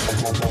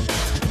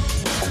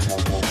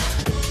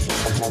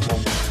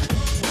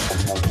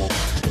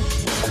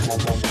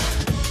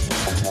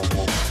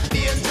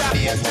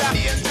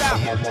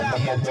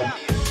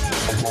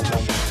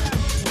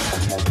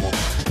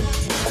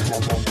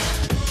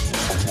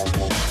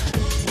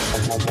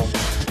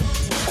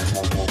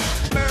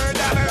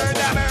 Murder,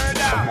 murder,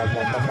 murder.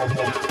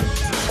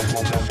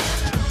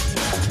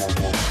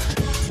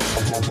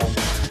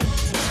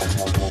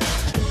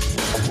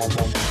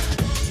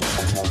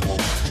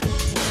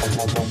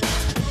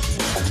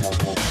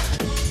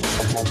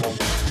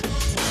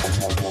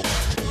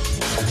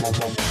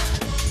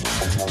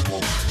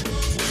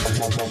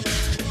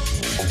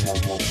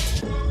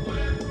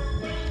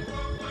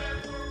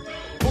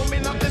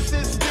 Booming up the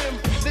system,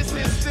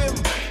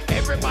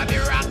 everybody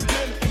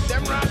rocking,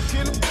 them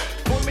rocking.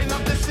 Booming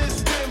up the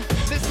system,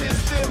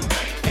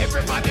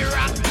 everybody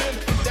rocking,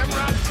 them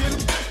rocking.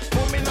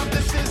 Booming up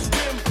the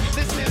system,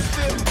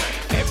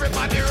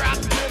 everybody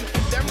rocking,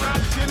 them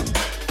rocking.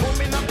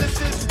 Booming up the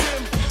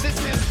system,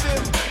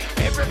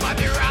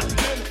 everybody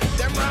rocking,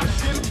 them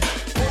rocking.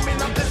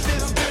 Booming up the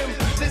system,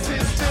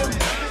 everybody rocking,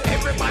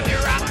 them rocking. Booming up the system, everybody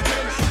rocking,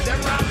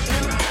 them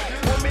rocking.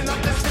 Booming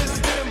up the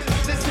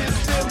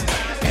system,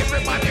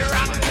 everybody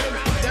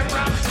rocking, them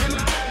rocking.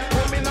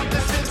 Booming up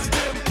the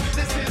system,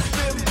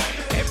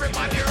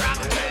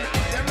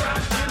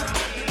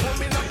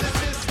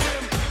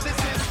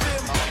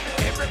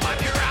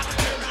 everybody rocking.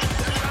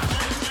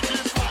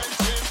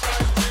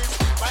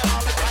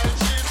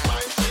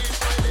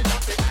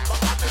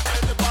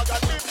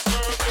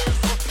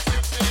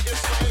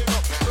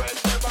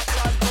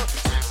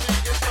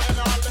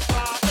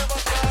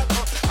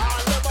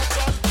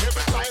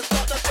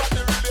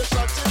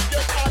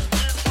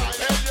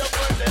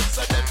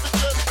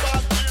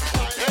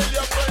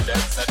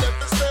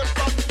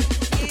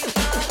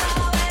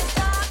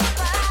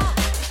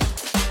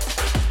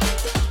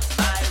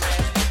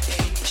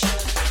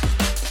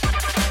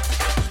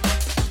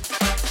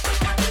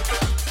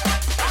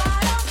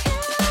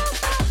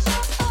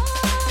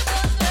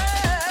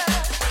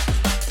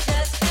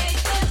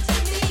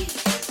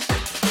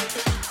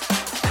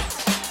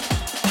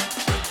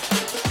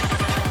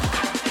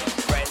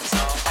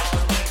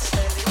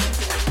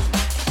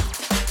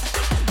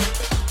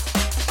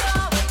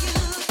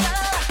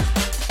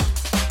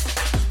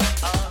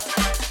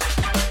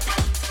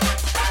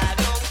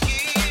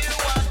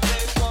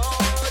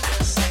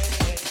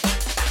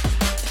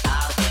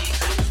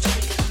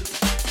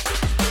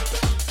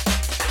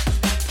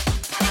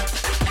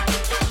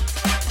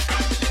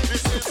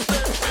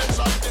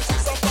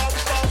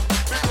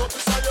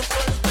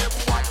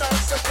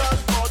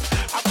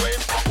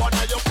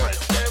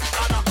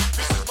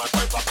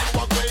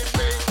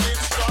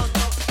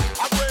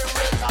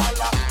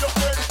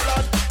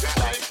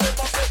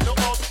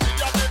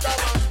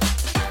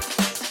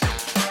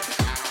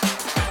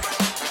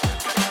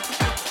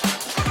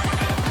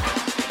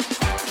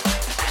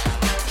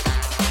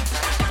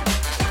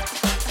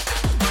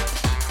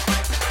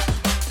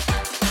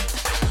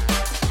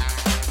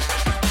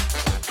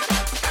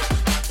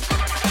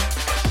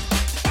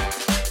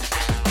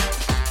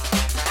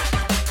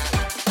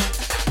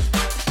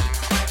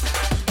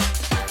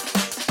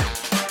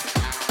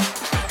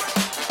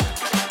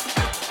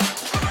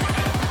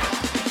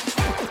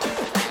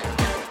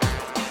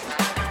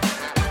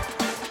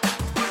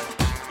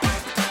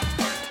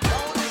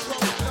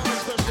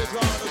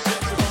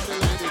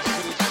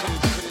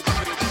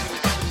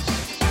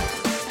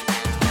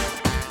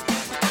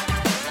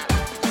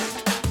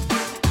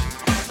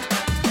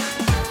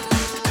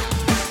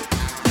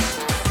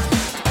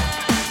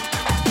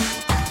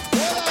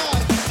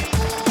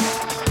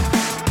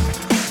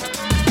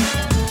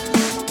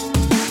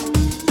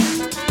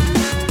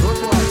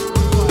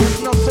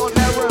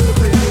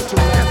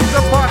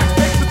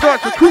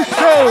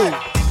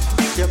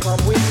 You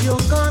come with your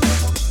gun,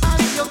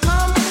 and you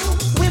come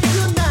with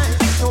your knife.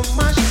 So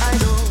much I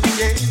know,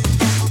 yeah.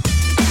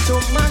 So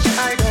much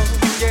I know,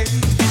 yeah.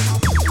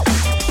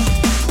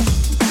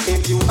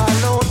 If you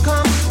alone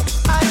come,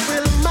 I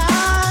will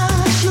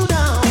mash you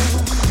down.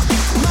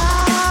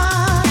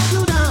 Mash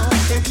you down.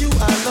 If you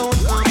alone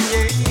come,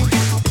 yeah.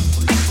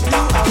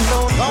 You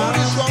alone come. Now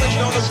this one is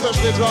known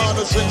especially to all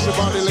the sexy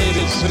body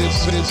ladies.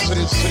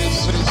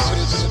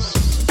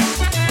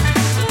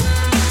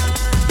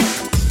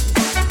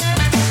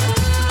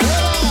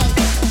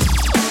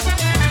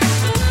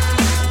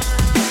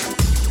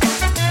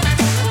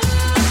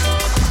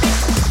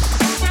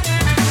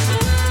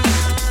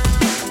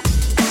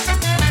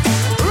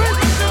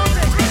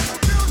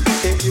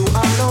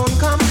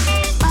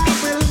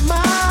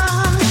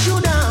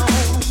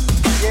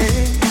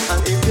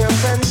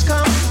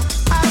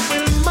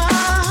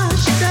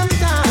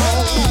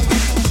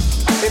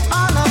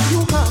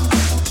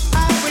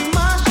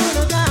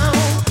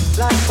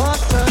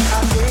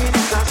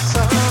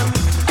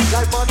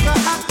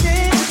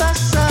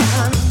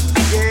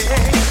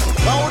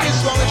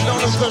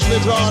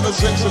 especially drawing the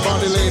sexy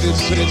body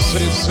ladies.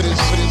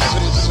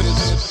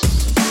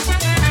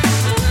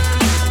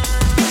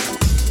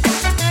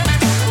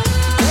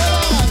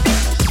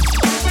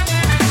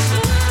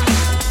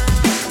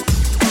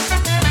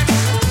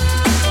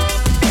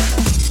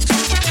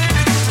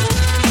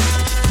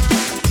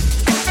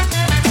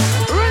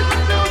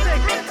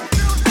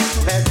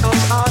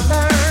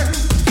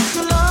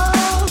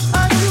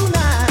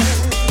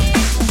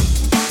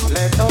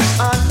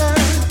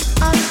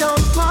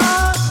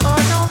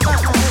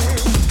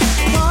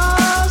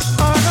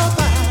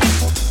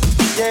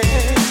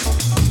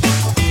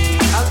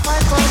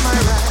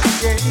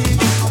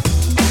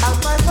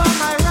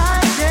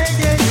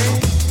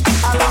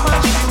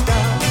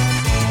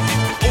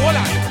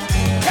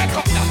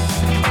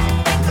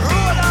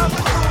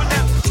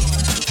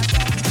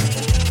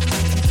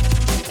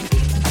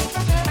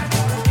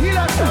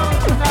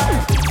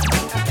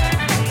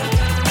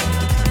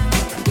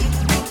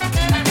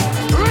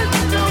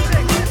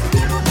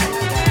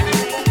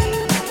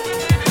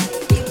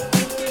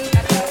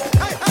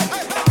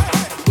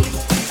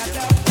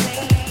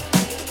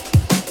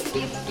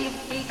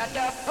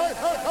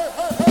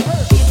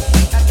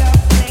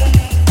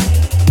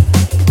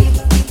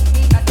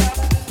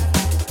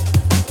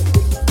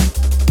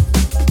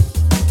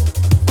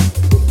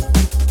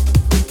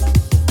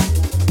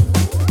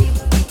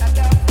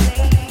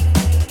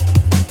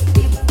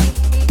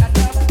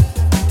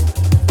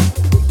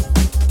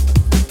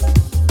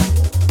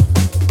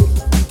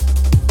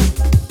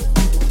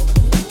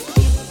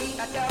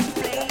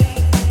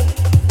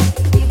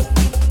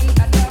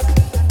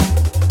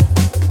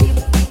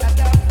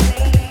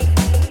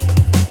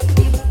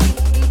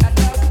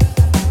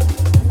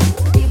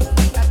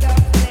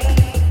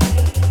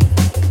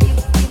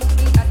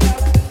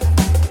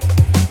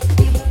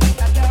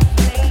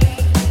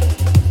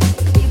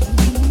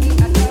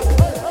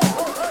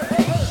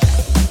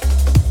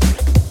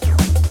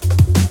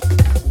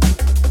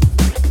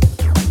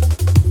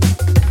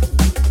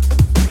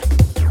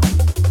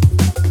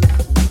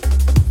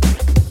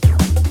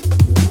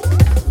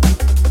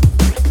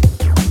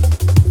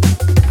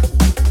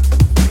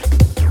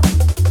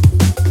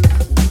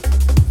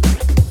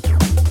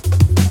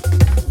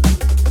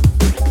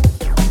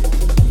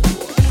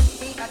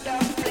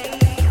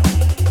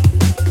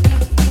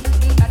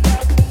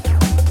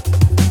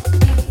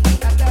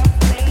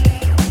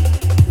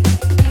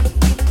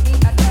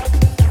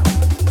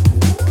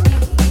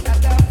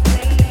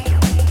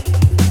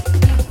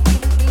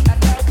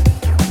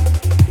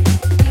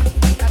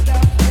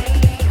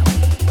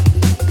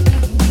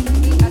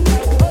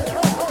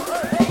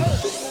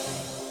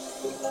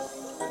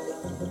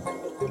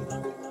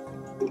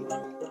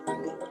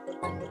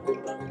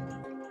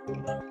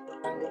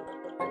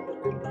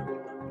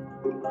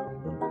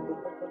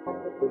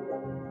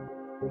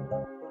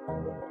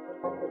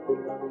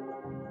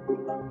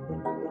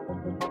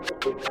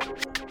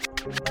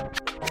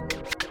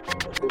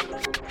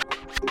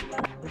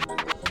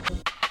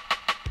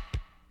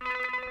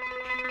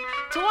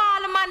 To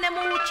all the man them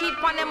who cheat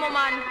on them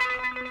woman,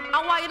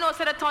 and why you know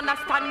so the ton that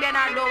stand there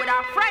and door with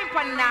a frying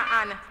pan in her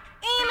hand.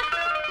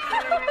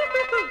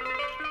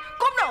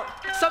 Come now.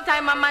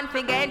 Sometimes a man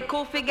forget,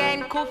 cool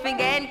forget, cool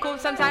forget, cool.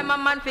 Sometimes a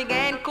man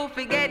forget, cool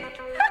forget.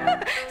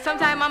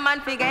 Sometimes a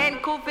man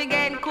forget, cool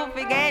forget, cool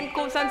forget,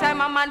 cool.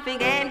 Sometimes a man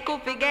forget, cool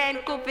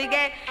forget, cool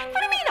forget. What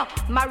do you mean now?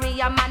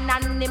 Maria man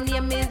and him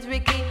name is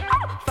Ricky.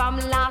 From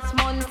last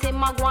month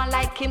him a go on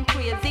like him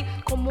crazy.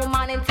 Come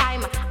woman in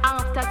time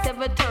after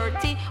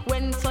 7:30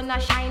 when sun a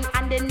shine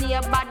and the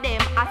neighbor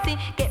them I see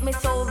get me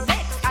so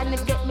vexed and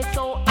it get me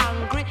so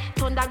angry.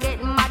 Thunder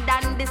get mad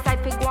and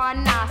decide to go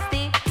on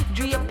nasty.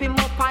 Drape him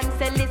up and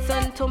say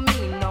listen to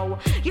me now.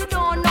 You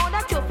don't know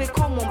that you fi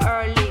come home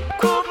early.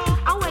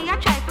 And when you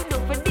try to do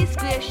for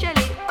disgrace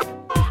Shelly,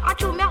 I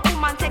told me a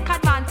woman take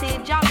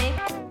advantage of me.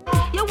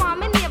 You want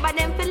me neighbor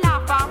them fi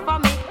laugh off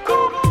of me.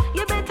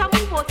 You better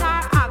move out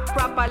or act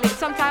properly.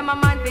 Sometime a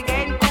man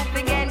forget,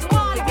 forget.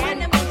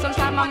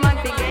 Sometime a man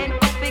forget,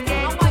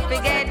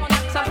 forget.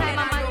 Sometime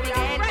a man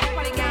forget.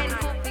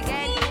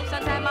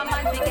 Sometime a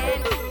man forget.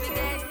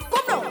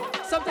 Come now.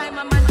 Sometime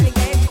a man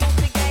forget.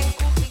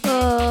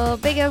 Oh,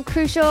 big up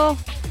Crucial.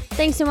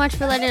 Thanks so much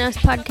for letting us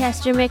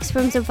podcast your mix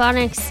from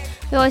Symphonics.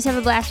 We always have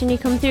a blast when you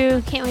come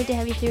through. Can't wait to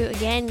have you through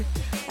again.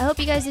 I hope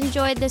you guys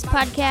enjoyed this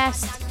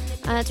podcast.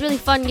 It's really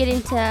fun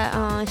getting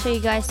to show you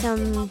guys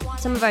some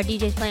of our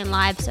DJs playing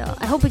live. So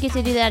I hope we get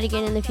to do that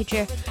again in the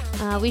future.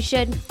 We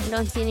should. I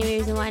don't see any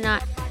reason why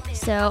not.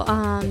 So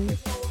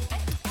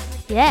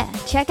yeah,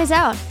 check us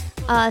out.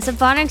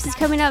 Symphonics is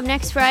coming up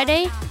next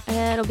Friday.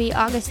 It'll be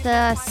August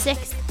the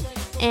 6th.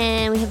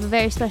 And we have a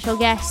very special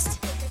guest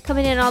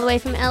coming in all the way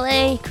from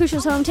LA,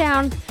 Crucial's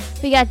hometown.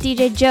 We got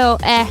DJ Joe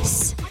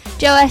S.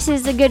 Joe S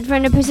is a good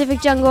friend of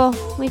Pacific Jungle.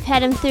 We've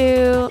had him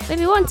through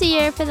maybe once a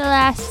year for the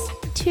last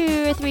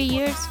 2 or 3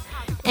 years.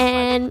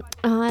 And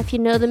if you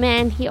know the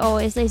man, he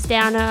always lays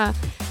down a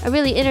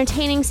really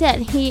entertaining set.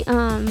 He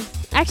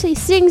actually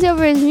sings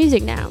over his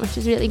music now, which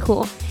is really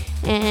cool.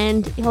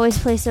 And he always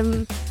plays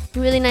some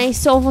really nice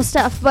soulful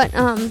stuff. But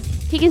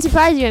he can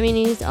surprise you. I mean,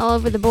 he's all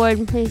over the board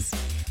and plays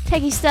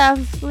techie stuff,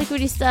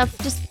 liquidy stuff,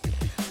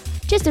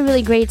 just a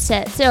really great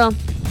set. So,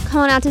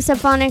 coming out to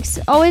Subphonics,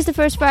 always the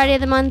first Friday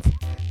of the month.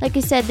 Like I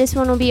said, this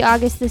one will be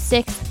August the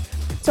 6th.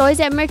 It's always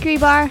at Mercury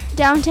Bar,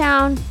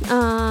 downtown,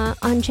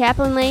 on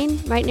Chaplin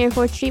Lane, right near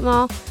 4th Street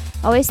Mall.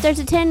 Always starts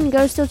at 10 and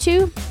goes till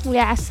 2. We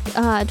ask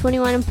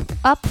 21 and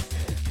up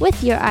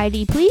with your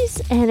ID, please,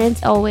 and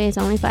it's always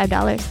only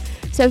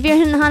 $5. So if you're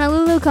in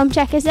Honolulu, come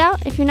check us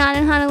out. If you're not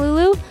in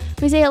Honolulu,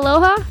 we say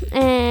aloha,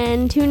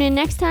 and tune in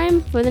next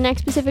time for the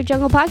next Pacific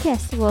Jungle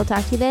podcast. We'll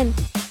talk to you then.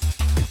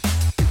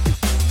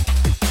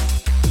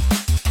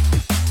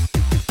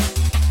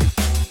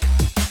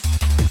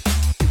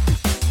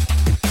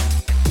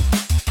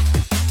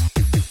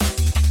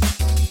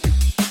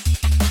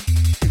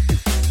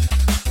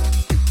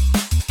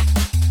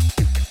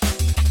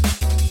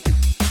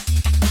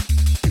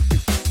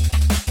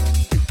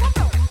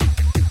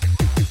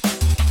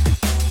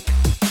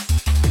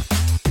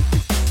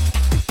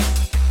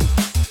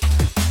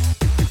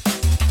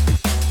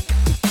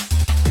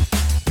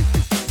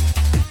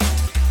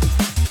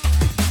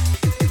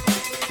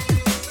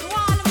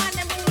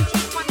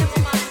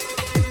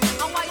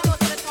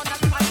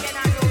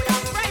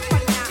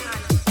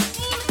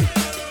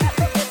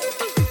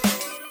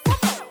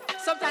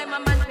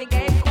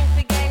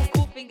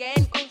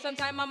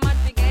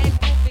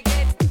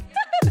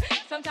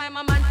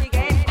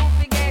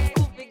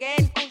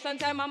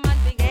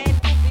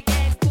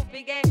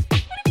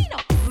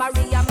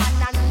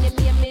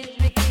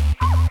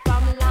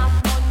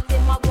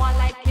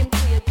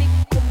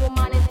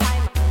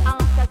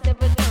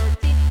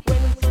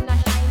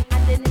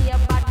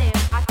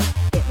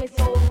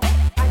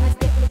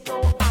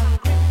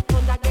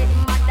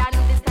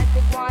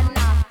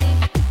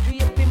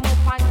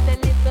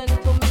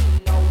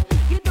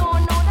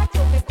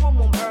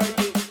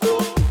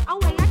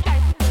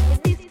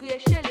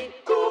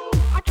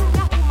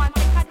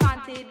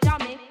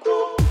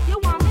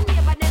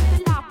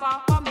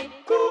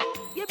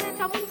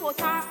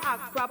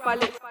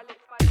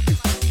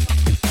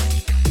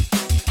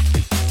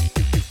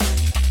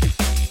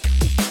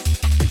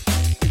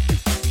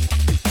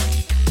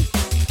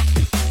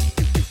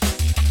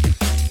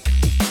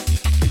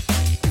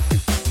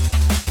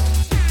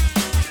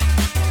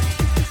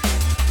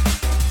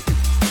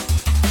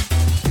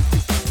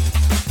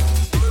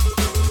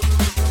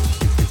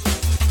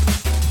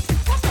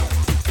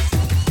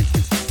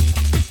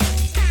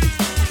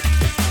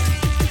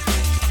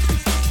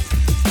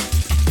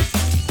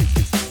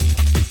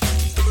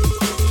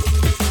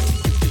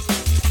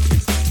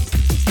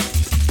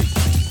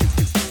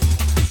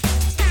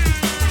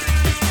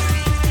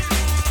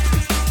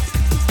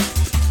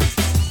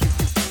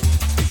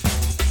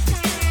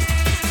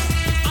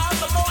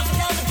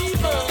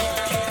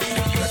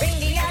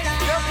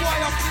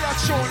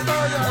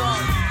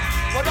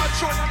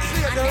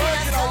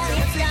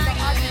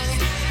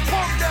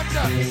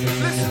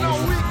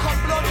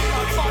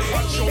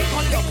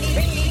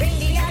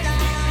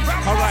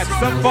 All right,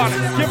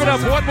 Subphonics, give it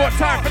up one more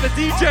time for the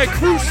DJ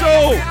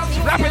Crusoe,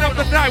 wrapping up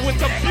the night with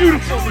some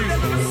beautiful music.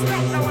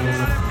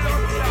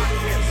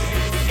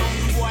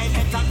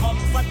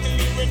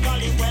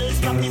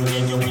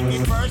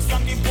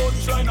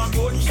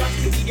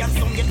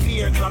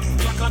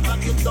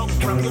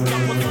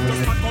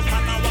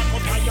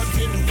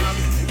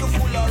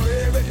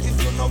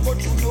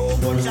 But you know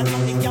gunshot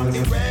nothing can be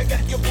reg.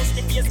 You push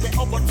the pace way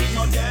up but you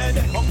not dead.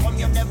 How come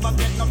you never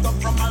get knocked up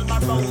from Alma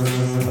Rosie?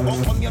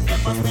 How come you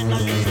never spend a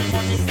little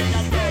money in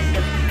a bed?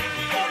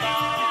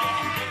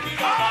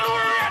 All the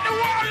way at the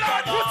wall,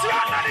 Lord, put your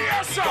hand on the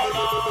air, son.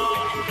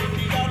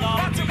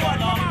 That's a boy,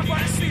 come on for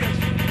the stage.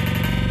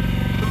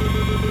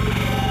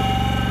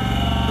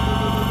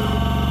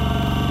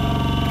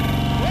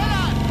 Hold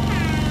on.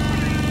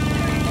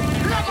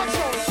 Let me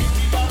show you.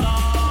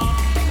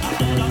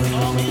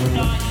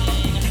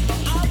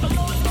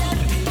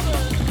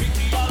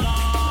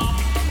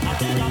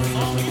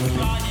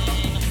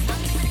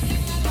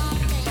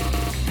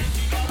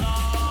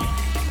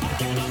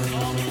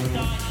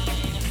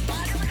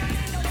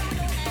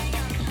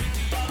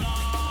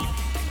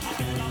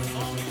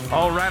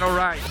 All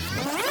right.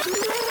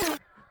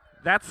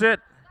 That's it.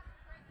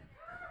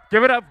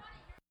 Give it up.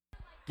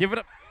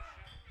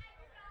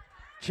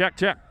 Check.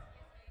 Check.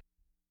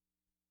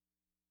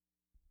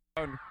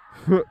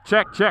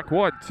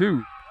 1,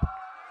 2.